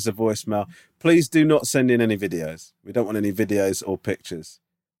email in as a voicemail, please do not send in any videos. We don't want any videos or pictures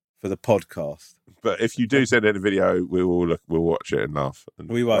for the podcast. But if you do send in a video, we'll watch it and laugh. And,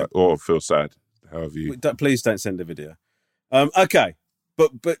 we won't. Or feel sad. However you... Please don't send a video. Okay.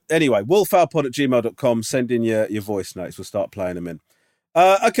 But anyway, wolfowlpod@gmail.com. Send in your voice notes. We'll start playing them in.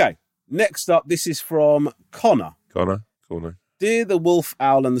 Okay. Next up, this is from Connor. Connor. Dear the Wolf,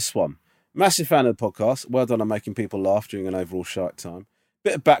 Owl and the Swan. Massive fan of the podcast. Well done on making people laugh during an overall shite time.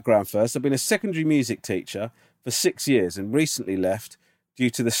 Bit of background first. I've been a secondary music teacher for 6 years and recently left due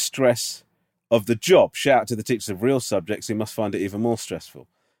to the stress of the job. Shout out to the teachers of real subjects who must find it even more stressful.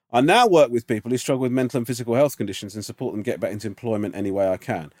 I now work with people who struggle with mental and physical health conditions and support them get back into employment any way I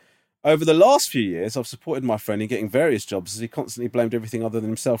can. Over the last few years, I've supported my friend in getting various jobs as he constantly blamed everything other than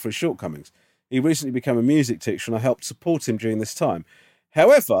himself for his shortcomings. He recently became a music teacher and I helped support him during this time.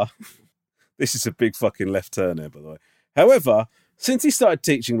 However, this is a big fucking left turn here, by the way. However, since he started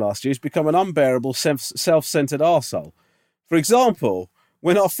teaching last year, he's become an unbearable, self-centered arsehole. For example,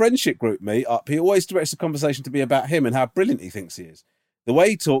 when our friendship group meet up, he always directs the conversation to be about him and how brilliant he thinks he is. The way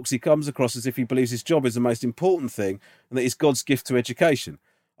he talks, he comes across as if he believes his job is the most important thing and that he's God's gift to education.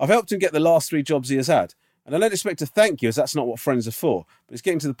 I've helped him get the last 3 jobs he has had, and I don't expect to thank you as that's not what friends are for, but it's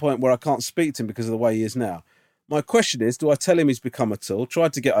getting to the point where I can't speak to him because of the way he is now. My question is, do I tell him he's become a tool, try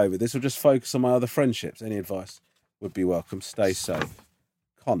to get over this, or just focus on my other friendships? Any advice would be welcome. Stay safe.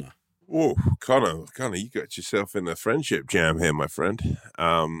 Connor. Oh, Connor, you got yourself in a friendship jam here, my friend.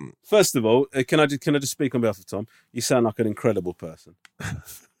 First of all, can I just speak on behalf of Tom? You sound like an incredible person.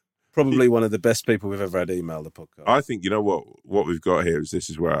 Probably one of the best people we've ever had email the podcast. I think, what we've got here is this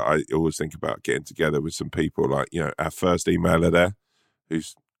is where I always think about getting together with some people like, our first emailer there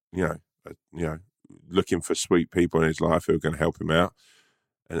who's, looking for sweet people in his life who are going to help him out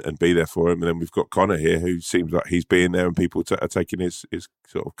and be there for him. And then we've got Connor here who seems like he's being there and people are taking his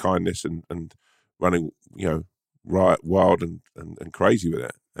sort of kindness and running, right wild and crazy with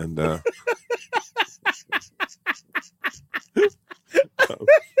it. And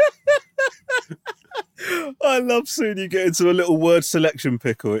I love seeing you get into a little word selection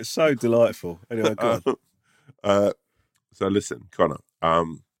pickle. It's so delightful. Anyway, go on. So listen, Connor,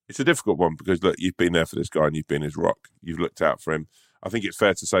 it's a difficult one because, look, you've been there for this guy and you've been his rock. You've looked out for him. I think it's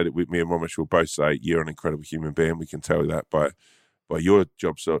fair to say that me and Romesh will both say you're an incredible human being. We can tell that by your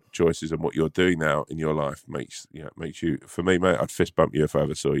job choices and what you're doing now in your life makes you. For me, mate, I'd fist bump you if I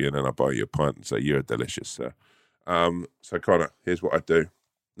ever saw you, and then I'd buy you a pint and say you're delicious, sir. So Connor, here's what I'd do.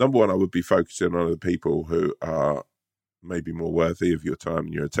 Number one, I would be focusing on the people who are maybe more worthy of your time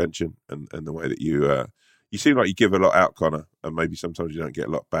and your attention, and the way that you seem like you give a lot out, Connor, and maybe sometimes you don't get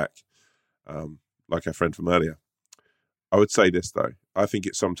a lot back. Like our friend from earlier. I would say this though. I think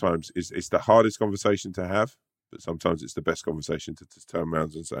it sometimes it's the hardest conversation to have, but sometimes it's the best conversation to just turn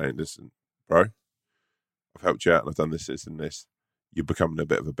around and say, listen, bro, I've helped you out and I've done this, and this. You're becoming a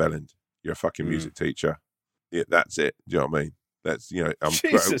bit of a bellend. You're a fucking music teacher. Yeah, that's it. Do you know what I mean? That's,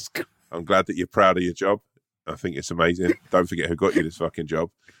 I'm glad that you're proud of your job. I think it's amazing. Don't forget who got you this fucking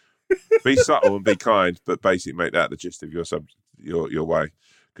job. Be subtle and be kind, but basically make that the gist of your way.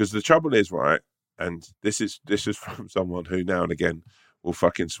 Because the trouble is, right, and this is from someone who now and again will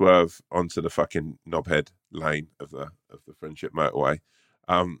fucking swerve onto the fucking knobhead lane of the friendship motorway.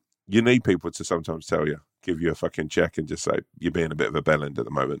 You need people to sometimes give you a fucking check and just say you're being a bit of a bellend at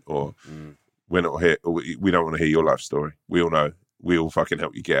the moment, or we're not here. Or we don't want to hear your life story. We all know. We all fucking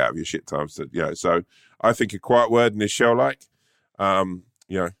help you get out of your shit times. So I think a quiet word in this show, like,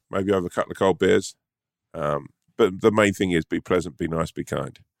 maybe over a couple of cold beers. But the main thing is be pleasant, be nice, be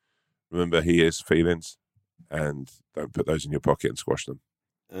kind. Remember, he has feelings, and don't put those in your pocket and squash them.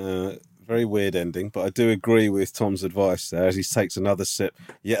 Very weird ending, but I do agree with Tom's advice there as he takes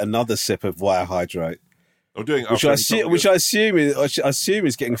yet another sip of Wire Hydrate. Which I assume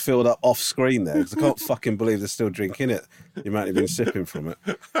is getting filled up off screen there, because I can't fucking believe they're still drinking it. The amount you've been sipping from it.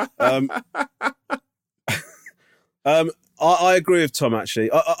 I agree with Tom, actually.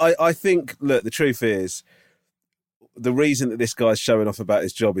 I think, look, the truth is, the reason that this guy's showing off about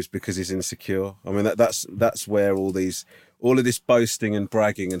his job is because he's insecure. I mean, that's where all of this boasting and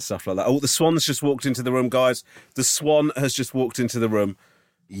bragging and stuff like that. Oh, the Swan's just walked into the room, guys. The Swan has just walked into the room.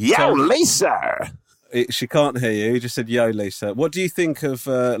 Yo, Lisa! She can't hear you. He just said, yo, Lisa. What do you think of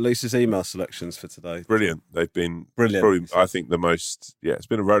Lisa's email selections for today? Brilliant. They've been brilliant. Probably, I think the most, it's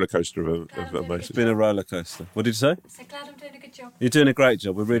been a roller coaster of emotions. It's been a roller coaster. What did you say? So glad I'm doing a good job. You're doing a great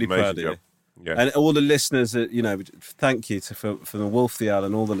job. We're really proud of you. Yeah. And all the listeners, thank you for the Wolf, the Owl,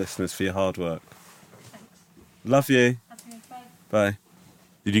 and all the listeners for your hard work. Thanks. Love you. Bye. Bye.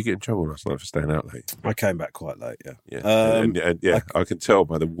 Did you get in trouble last night for staying out late? I came back quite late, yeah. Yeah, I can tell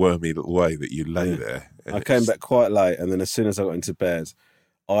by the wormy little way that you lay there. I came back quite late, and then as soon as I got into bed,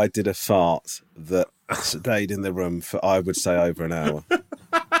 I did a fart that stayed in the room for, I would say, over an hour.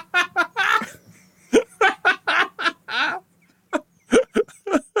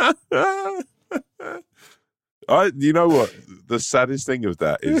 You know what? The saddest thing of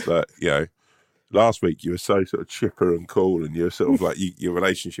that is that, last week you were so sort of chipper and cool, and you were sort of like your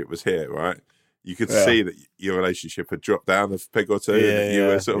relationship was here, right? You could see that your relationship had dropped down a peg or two, and you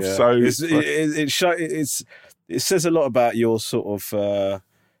were sort of so. It says a lot about your sort of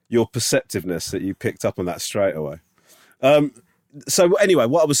your perceptiveness that you picked up on that straight away. So anyway,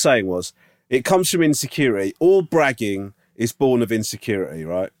 what I was saying was, it comes from insecurity. All bragging is born of insecurity,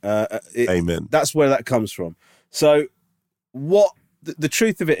 right? Amen. That's where that comes from. So what the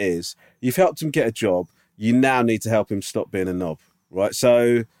truth of it is, you've helped him get a job. You now need to help him stop being a knob, right?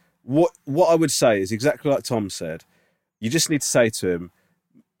 So what I would say is exactly like Tom said. You just need to say to him,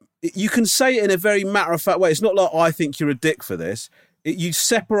 you can say it in a very matter-of-fact way. It's not like, I think you're a dick for this. You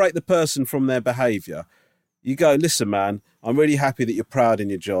separate the person from their behaviour. You go, listen, man, I'm really happy that you're proud in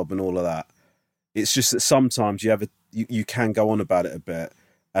your job and all of that. It's just that sometimes you can go on about it a bit,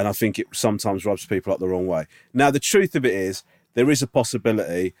 and I think it sometimes rubs people up the wrong way. Now, the truth of it is, there is a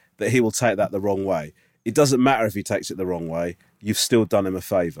possibility that he will take that the wrong way. It doesn't matter if he takes it the wrong way. You've still done him a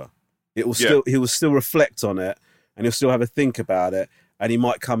favour. He will still reflect on it, and he'll still have a think about it, and he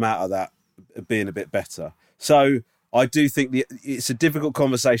might come out of that being a bit better. So I do think it's a difficult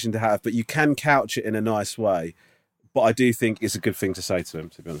conversation to have, but you can couch it in a nice way. But I do think it's a good thing to say to him,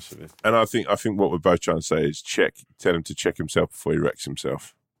 to be honest with you. And I think what we're both trying to say is tell him to check himself before he wrecks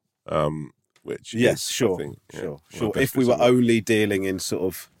himself. Which yes, sure. If we were only dealing in sort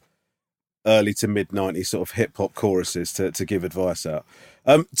of early to mid 90s sort of hip hop choruses to give advice out.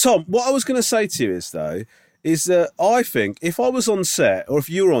 Tom, what I was going to say to you is that I think if I was on set, or if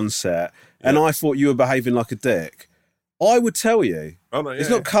you were on set and I thought you were behaving like a dick, I would tell you. Oh, no, yeah, it's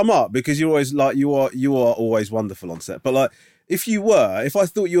not come up because you're always like you are always wonderful on set. But like if I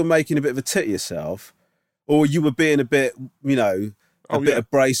thought you were making a bit of a tit of yourself, or you were being a bit, bit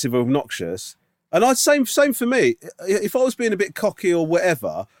abrasive or obnoxious. And I'd same for me. If I was being a bit cocky or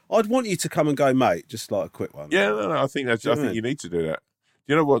whatever, I'd want you to come and go, mate. Just like a quick one. Yeah, no. I think you need to do that.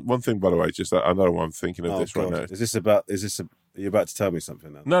 You know what? One thing, by the way, just I know I'm thinking of this right now. Is this Are you about to tell me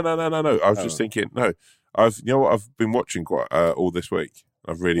something now? No. I was just thinking. No, you know what I've been watching quite all this week.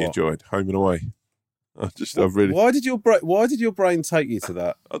 I've really enjoyed Home and Away. Why did your brain take you to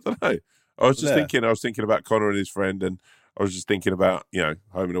that? I don't know. I was just thinking. I was thinking about Connor and his friend, and I was just thinking about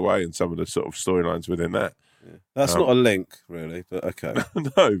Home and Away and some of the sort of storylines within that. Yeah. That's not a link, really, but okay.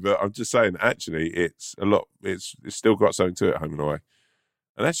 No, but I'm just saying. Actually, it's a lot. It's still got something to it. Home and Away,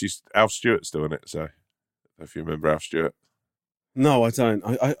 and actually, Alf Stewart's still in it. So, if you remember Alf Stewart. No, I don't.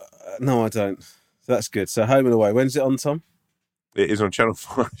 No, I don't. That's good. So, Home and Away. When's it on, Tom? It is on Channel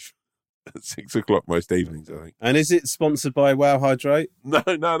 5 at 6 o'clock most evenings, I think. And is it sponsored by Wow Hydrate? No.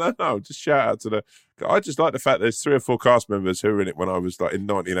 Just shout out to the. I just like the fact there's 3 or 4 cast members who were in it when I was like in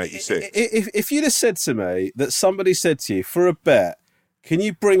 1986. If you'd have said to me that somebody said to you for a bet, can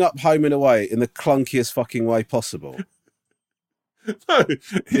you bring up Home and Away in the clunkiest fucking way possible? No,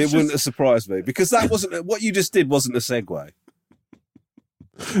 it wouldn't have surprised me because that wasn't what you just did. Wasn't a segue.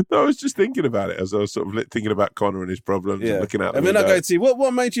 No, I was just thinking about it as I was sort of thinking about Connor and his problems and looking out the window. I go to you,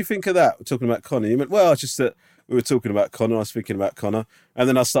 what made you think of that? We're talking about Connor. You went, well, it's just that we were talking about Connor. I was thinking about Connor. And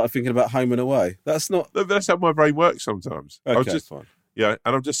then I started thinking about Home and Away. That's how my brain works sometimes. Okay, fine. Yeah,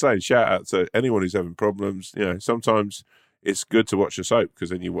 and I'm just saying, shout out to anyone who's having problems. Sometimes it's good to watch a soap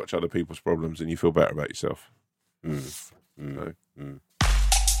because then you watch other people's problems and you feel better about yourself.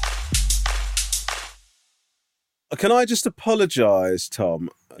 Can I just apologise, Tom?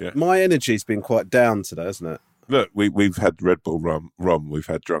 Yeah. My energy's been quite down today, hasn't it? Look, we've had Red Bull rum, we've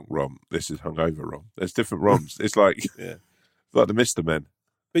had drunk rom. This is hungover rom. There's different roms. It's like it's like the Mr. Men.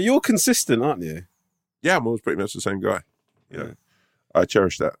 But you're consistent, aren't you? Yeah, I'm always pretty much the same guy. Yeah. I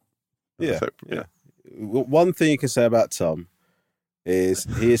cherish that. Yeah. One thing you can say about Tom is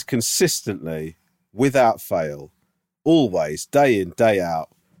he is consistently, without fail, always, day in, day out,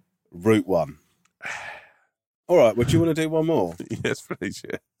 Route 1. All right, well, do you want to do one more? Yes, please,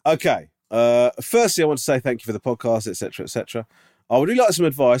 yeah. Okay. Firstly, I want to say thank you for the podcast, etc., etc. I would really like some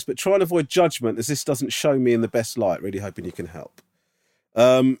advice, but try and avoid judgment as this doesn't show me in the best light. Really hoping you can help.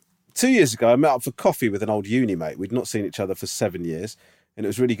 2 years ago, I met up for coffee with an old uni mate. We'd not seen each other for 7 years, and it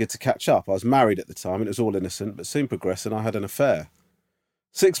was really good to catch up. I was married at the time, and it was all innocent, but soon progressed, and I had an affair.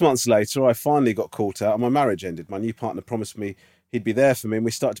 6 months later, I finally got caught out, and my marriage ended. My new partner promised me he'd be there for me, and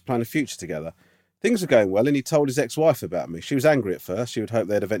we started to plan a future together. Things were going well, and he told his ex-wife about me. She was angry at first. She would hope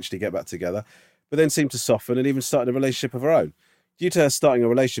they'd eventually get back together, but then seemed to soften and even started a relationship of her own. Due to her starting a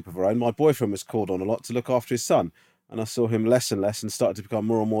relationship of her own, my boyfriend was called on a lot to look after his son, and I saw him less and less and started to become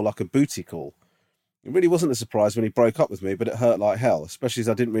more and more like a booty call. It really wasn't a surprise when he broke up with me, but it hurt like hell, especially as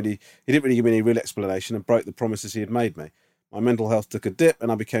he didn't really give me any real explanation and broke the promises he had made me. My mental health took a dip,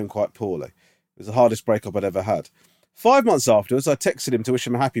 and I became quite poorly. It was the hardest breakup I'd ever had. 5 months afterwards, I texted him to wish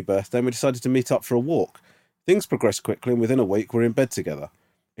him a happy birthday, and we decided to meet up for a walk. Things progressed quickly, and within a week, we're in bed together.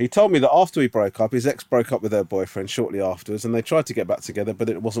 He told me that after we broke up, his ex broke up with her boyfriend shortly afterwards, and they tried to get back together, but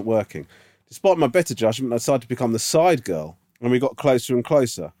it wasn't working. Despite my better judgment, I decided to become the side girl, and we got closer and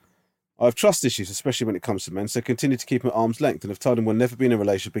closer. I have trust issues, especially when it comes to men, so continue to keep him at arm's length, and have told him we'll never be in a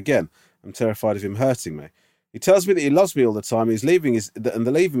relationship again. I'm terrified of him hurting me. He tells me that he loves me all the time, and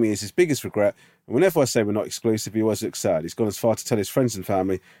the leaving me is his biggest regret, and whenever I say we're not exclusive, he always looks sad. He's gone as far to tell his friends and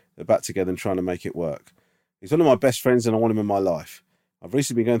family they're back together and trying to make it work. He's one of my best friends, and I want him in my life. I've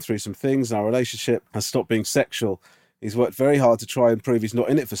recently been going through some things, and our relationship has stopped being sexual. He's worked very hard to try and prove he's not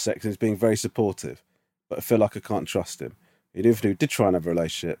in it for sex, and he's being very supportive. But I feel like I can't trust him. Even if he did try and have a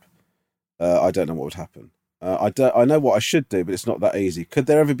relationship, I don't know what would happen. I know what I should do, but it's not that easy. Could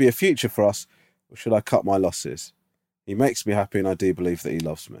there ever be a future for us, or should I cut my losses? He makes me happy, and I do believe that he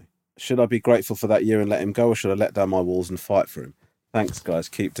loves me. Should I be grateful for that year and let him go, or should I let down my walls and fight for him? Thanks, guys.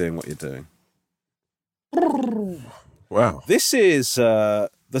 Keep doing what you're doing. Wow. This is... the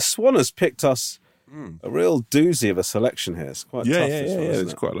Swan has picked us a real doozy of a selection here. It's quite tough.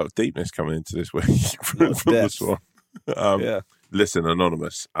 There's quite a lot of deepness coming into this week from the Swan. Listen,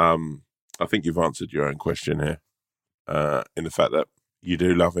 Anonymous, I think you've answered your own question here in the fact that you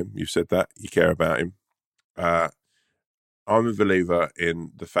do love him. You've said that. You care about him. I'm a believer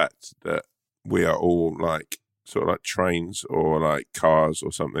in the fact that we are all sort of like trains or like cars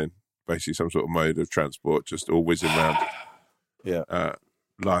or something, basically some sort of mode of transport, just all whizzing around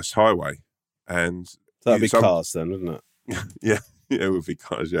life's highway. And that'd be cars then, wouldn't it? Yeah, it would be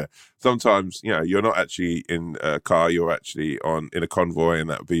cars, yeah. Sometimes, you're not actually in a car, you're actually in a convoy, and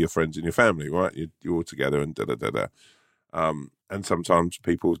that would be your friends and your family, right? You're all together and da-da-da-da. And sometimes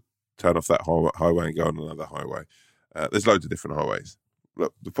people turn off that highway and go on another highway. There's loads of different highways.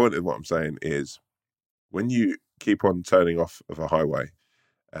 Look, the point of what I'm saying is when you keep on turning off of a highway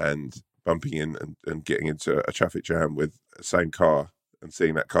and bumping in and getting into a traffic jam with the same car and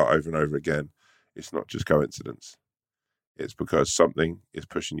seeing that car over and over again, it's not just coincidence. It's because something is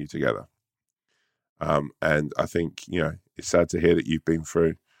pushing you together. And I think, it's sad to hear that you've been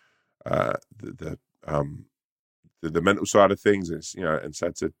through the mental side of things. It's, and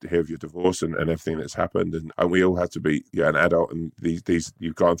sad to hear of your divorce and everything that's happened. And we all have to be an adult, and these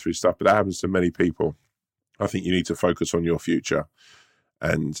you've gone through stuff, but that happens to many people. I think you need to focus on your future.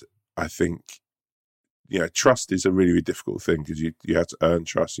 And I think, trust is a really, really difficult thing, because you have to earn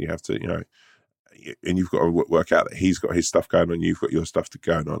trust, and you have to, and you've got to work out that he's got his stuff going on, you've got your stuff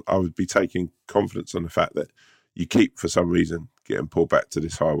going on. I would be taking confidence on the fact that you keep, for some reason, getting pulled back to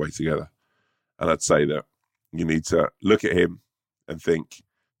this highway together. And I'd say that you need to look at him and think,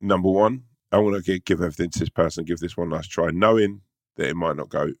 number one, I want to give everything to this person, give this one last try, knowing that it might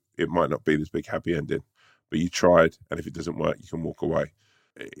not be this big happy ending, but you tried, and if it doesn't work, you can walk away.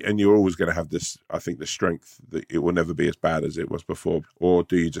 And you're always going to have this, I think, the strength that it will never be as bad as it was before. Or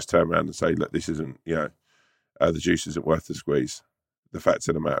do you just turn around and say, look, this isn't, the juice isn't worth the squeeze? The fact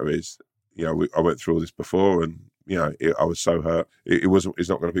of the matter is, I went through all this before, and, I was so hurt. It's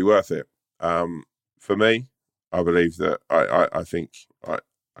not going to be worth it. For me, I believe that I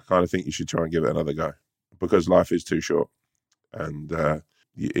kind of think you should try and give it another go, because life is too short, and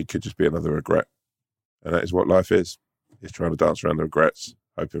it could just be another regret. And that is what life is. It's trying to dance around the regrets,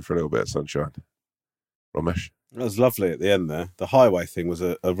 hoping for a little bit of sunshine. Romesh? That was lovely at the end there. The highway thing was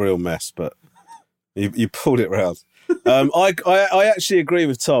a real mess, but you pulled it round. I actually agree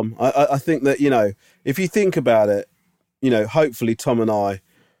with Tom. I think that, if you think about it, hopefully Tom and I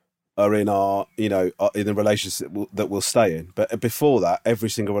are in our, in a relationship that we'll stay in. But before that, every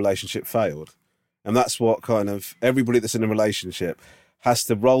single relationship failed. And that's what kind of everybody that's in a relationship has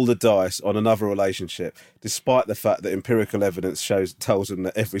to roll the dice on another relationship, despite the fact that empirical evidence tells them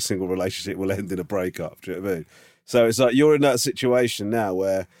that every single relationship will end in a breakup. Do you know what I mean? So it's like you're in that situation now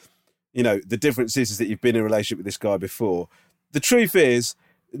where, the difference is that you've been in a relationship with this guy before. The truth is,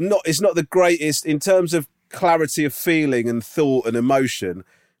 it's not the greatest in terms of clarity of feeling and thought and emotion.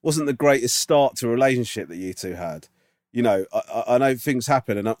 Wasn't the greatest start to a relationship that you two had. I know things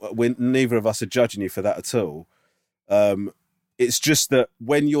happen, and neither of us are judging you for that at all. It's just that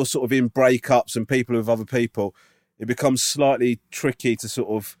when you're sort of in breakups and people with other people, it becomes slightly tricky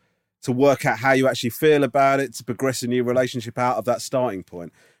to work out how you actually feel about it, to progress in your relationship out of that starting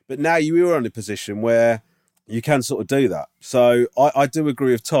point. But now you are in a position where you can sort of do that. So I do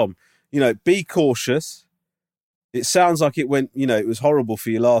agree with Tom. Be cautious. It sounds like it went, it was horrible for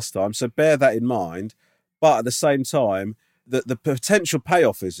you last time. So bear that in mind. But at the same time, the potential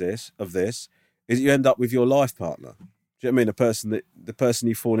payoff of this is you end up with your life partner. Do you know what I mean? The person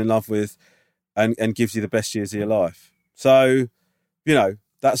you fall in love with and gives you the best years of your life. So,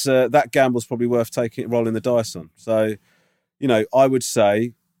 that gamble's probably worth rolling the dice on. So, I would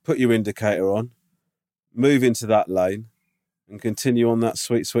say put your indicator on, move into that lane, and continue on that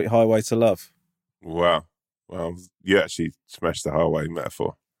sweet, sweet highway to love. Wow. Well, you actually smashed the highway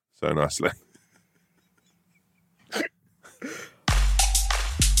metaphor so nicely.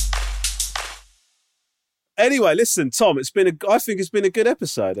 Anyway, listen, Tom, I think it's been a good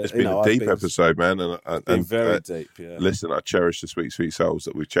episode. It's been a deep episode, man. And very deep, yeah. Listen, I cherish the sweet, sweet souls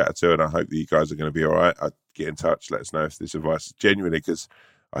that we've chatted to, and I hope that you guys are going to be all right. Get in touch, let us know if this advice is genuinely, because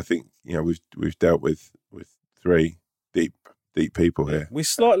I think, we've dealt with three deep people here. We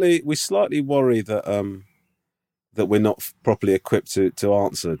slightly worry that that we're not properly equipped to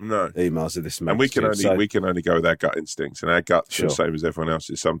answer emails of this magnitude. And we can only go with our gut instincts, and our guts are the same as everyone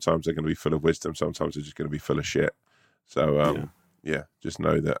else's. Sometimes they're going to be full of wisdom, sometimes they're just going to be full of shit. So just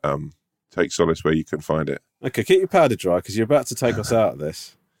know that take solace where you can find it. Okay, keep your powder dry, because you're about to take us out of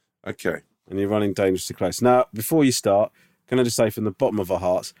this. Okay. And you're running dangerously close. Now, before you start, can I just say from the bottom of our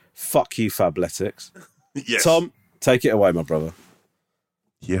hearts, fuck you, Fabletics. Yes. Tom, take it away, my brother.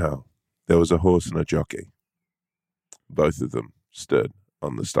 Yeah, there was a horse and a jockey. Both of them stood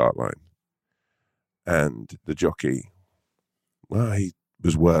on the start line. And the jockey, he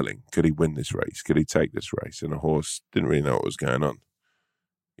was whirling. Could he win this race? Could he take this race? And the horse didn't really know what was going on.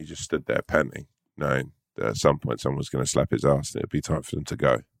 He just stood there panting, knowing that at some point someone was going to slap his ass and it would be time for them to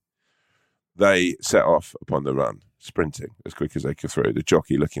go. They set off upon the run, sprinting as quick as they could through. The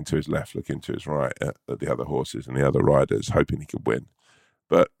jockey looking to his left, looking to his right at the other horses and the other riders, hoping he could win.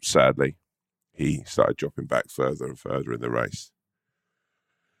 But sadly, he started dropping back further and further in the race.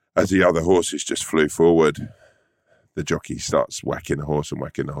 As the other horses just flew forward, the jockey starts whacking the horse, and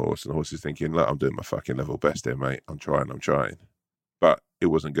the horse is thinking, look, I'm doing my fucking level best here, mate. I'm trying. But it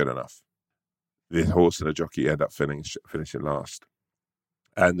wasn't good enough. The horse and the jockey end up finishing last.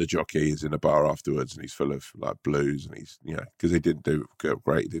 And the jockey is in a bar afterwards, and he's full of like blues, and he's, you know, because he didn't do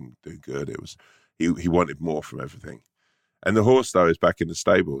great, he didn't do good. It was he wanted more from everything. And the horse though is back in the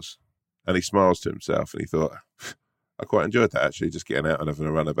stables, and he smiles to himself, and he thought, I quite enjoyed that actually, just getting out and having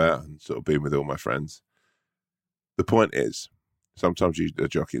a run about and sort of being with all my friends. The point is, sometimes you're the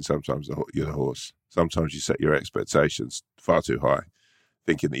jockey, and sometimes you're the horse. Sometimes you set your expectations far too high,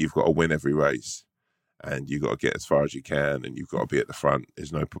 thinking that you've got to win every race. And you've got to get as far as you can, and you've got to be at the front.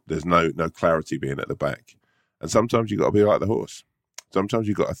 There's no clarity being at the back. And sometimes you've got to be like the horse. Sometimes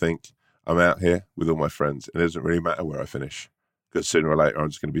you've got to think, I'm out here with all my friends, and it doesn't really matter where I finish, because sooner or later I'm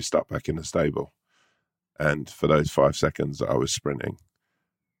just going to be stuck back in the stable. And for those 5 seconds that I was sprinting,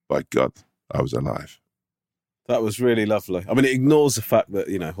 by God, I was alive. That was really lovely. I mean, it ignores the fact that,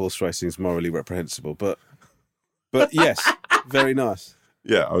 you know, horse racing is morally reprehensible, but yes, very nice.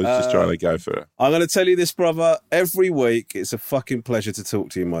 Yeah, I was just trying to go for it. I'm going to tell you this, brother. Every week, it's a fucking pleasure to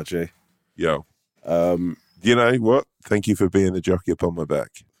talk to you, my G. Yo. You know what? Thank you for being the jockey upon my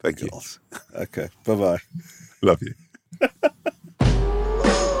back. Thank you. Okay, bye-bye. Love you.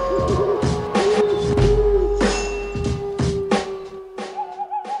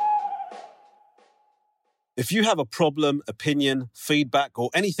 If you have a problem, opinion, feedback,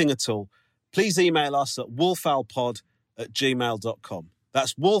 or anything at all, please email us at wolfowlpod@gmail.com.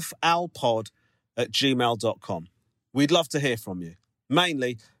 That's wolfowlpod@gmail.com. We'd love to hear from you,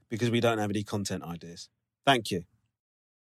 mainly because we don't have any content ideas. Thank you.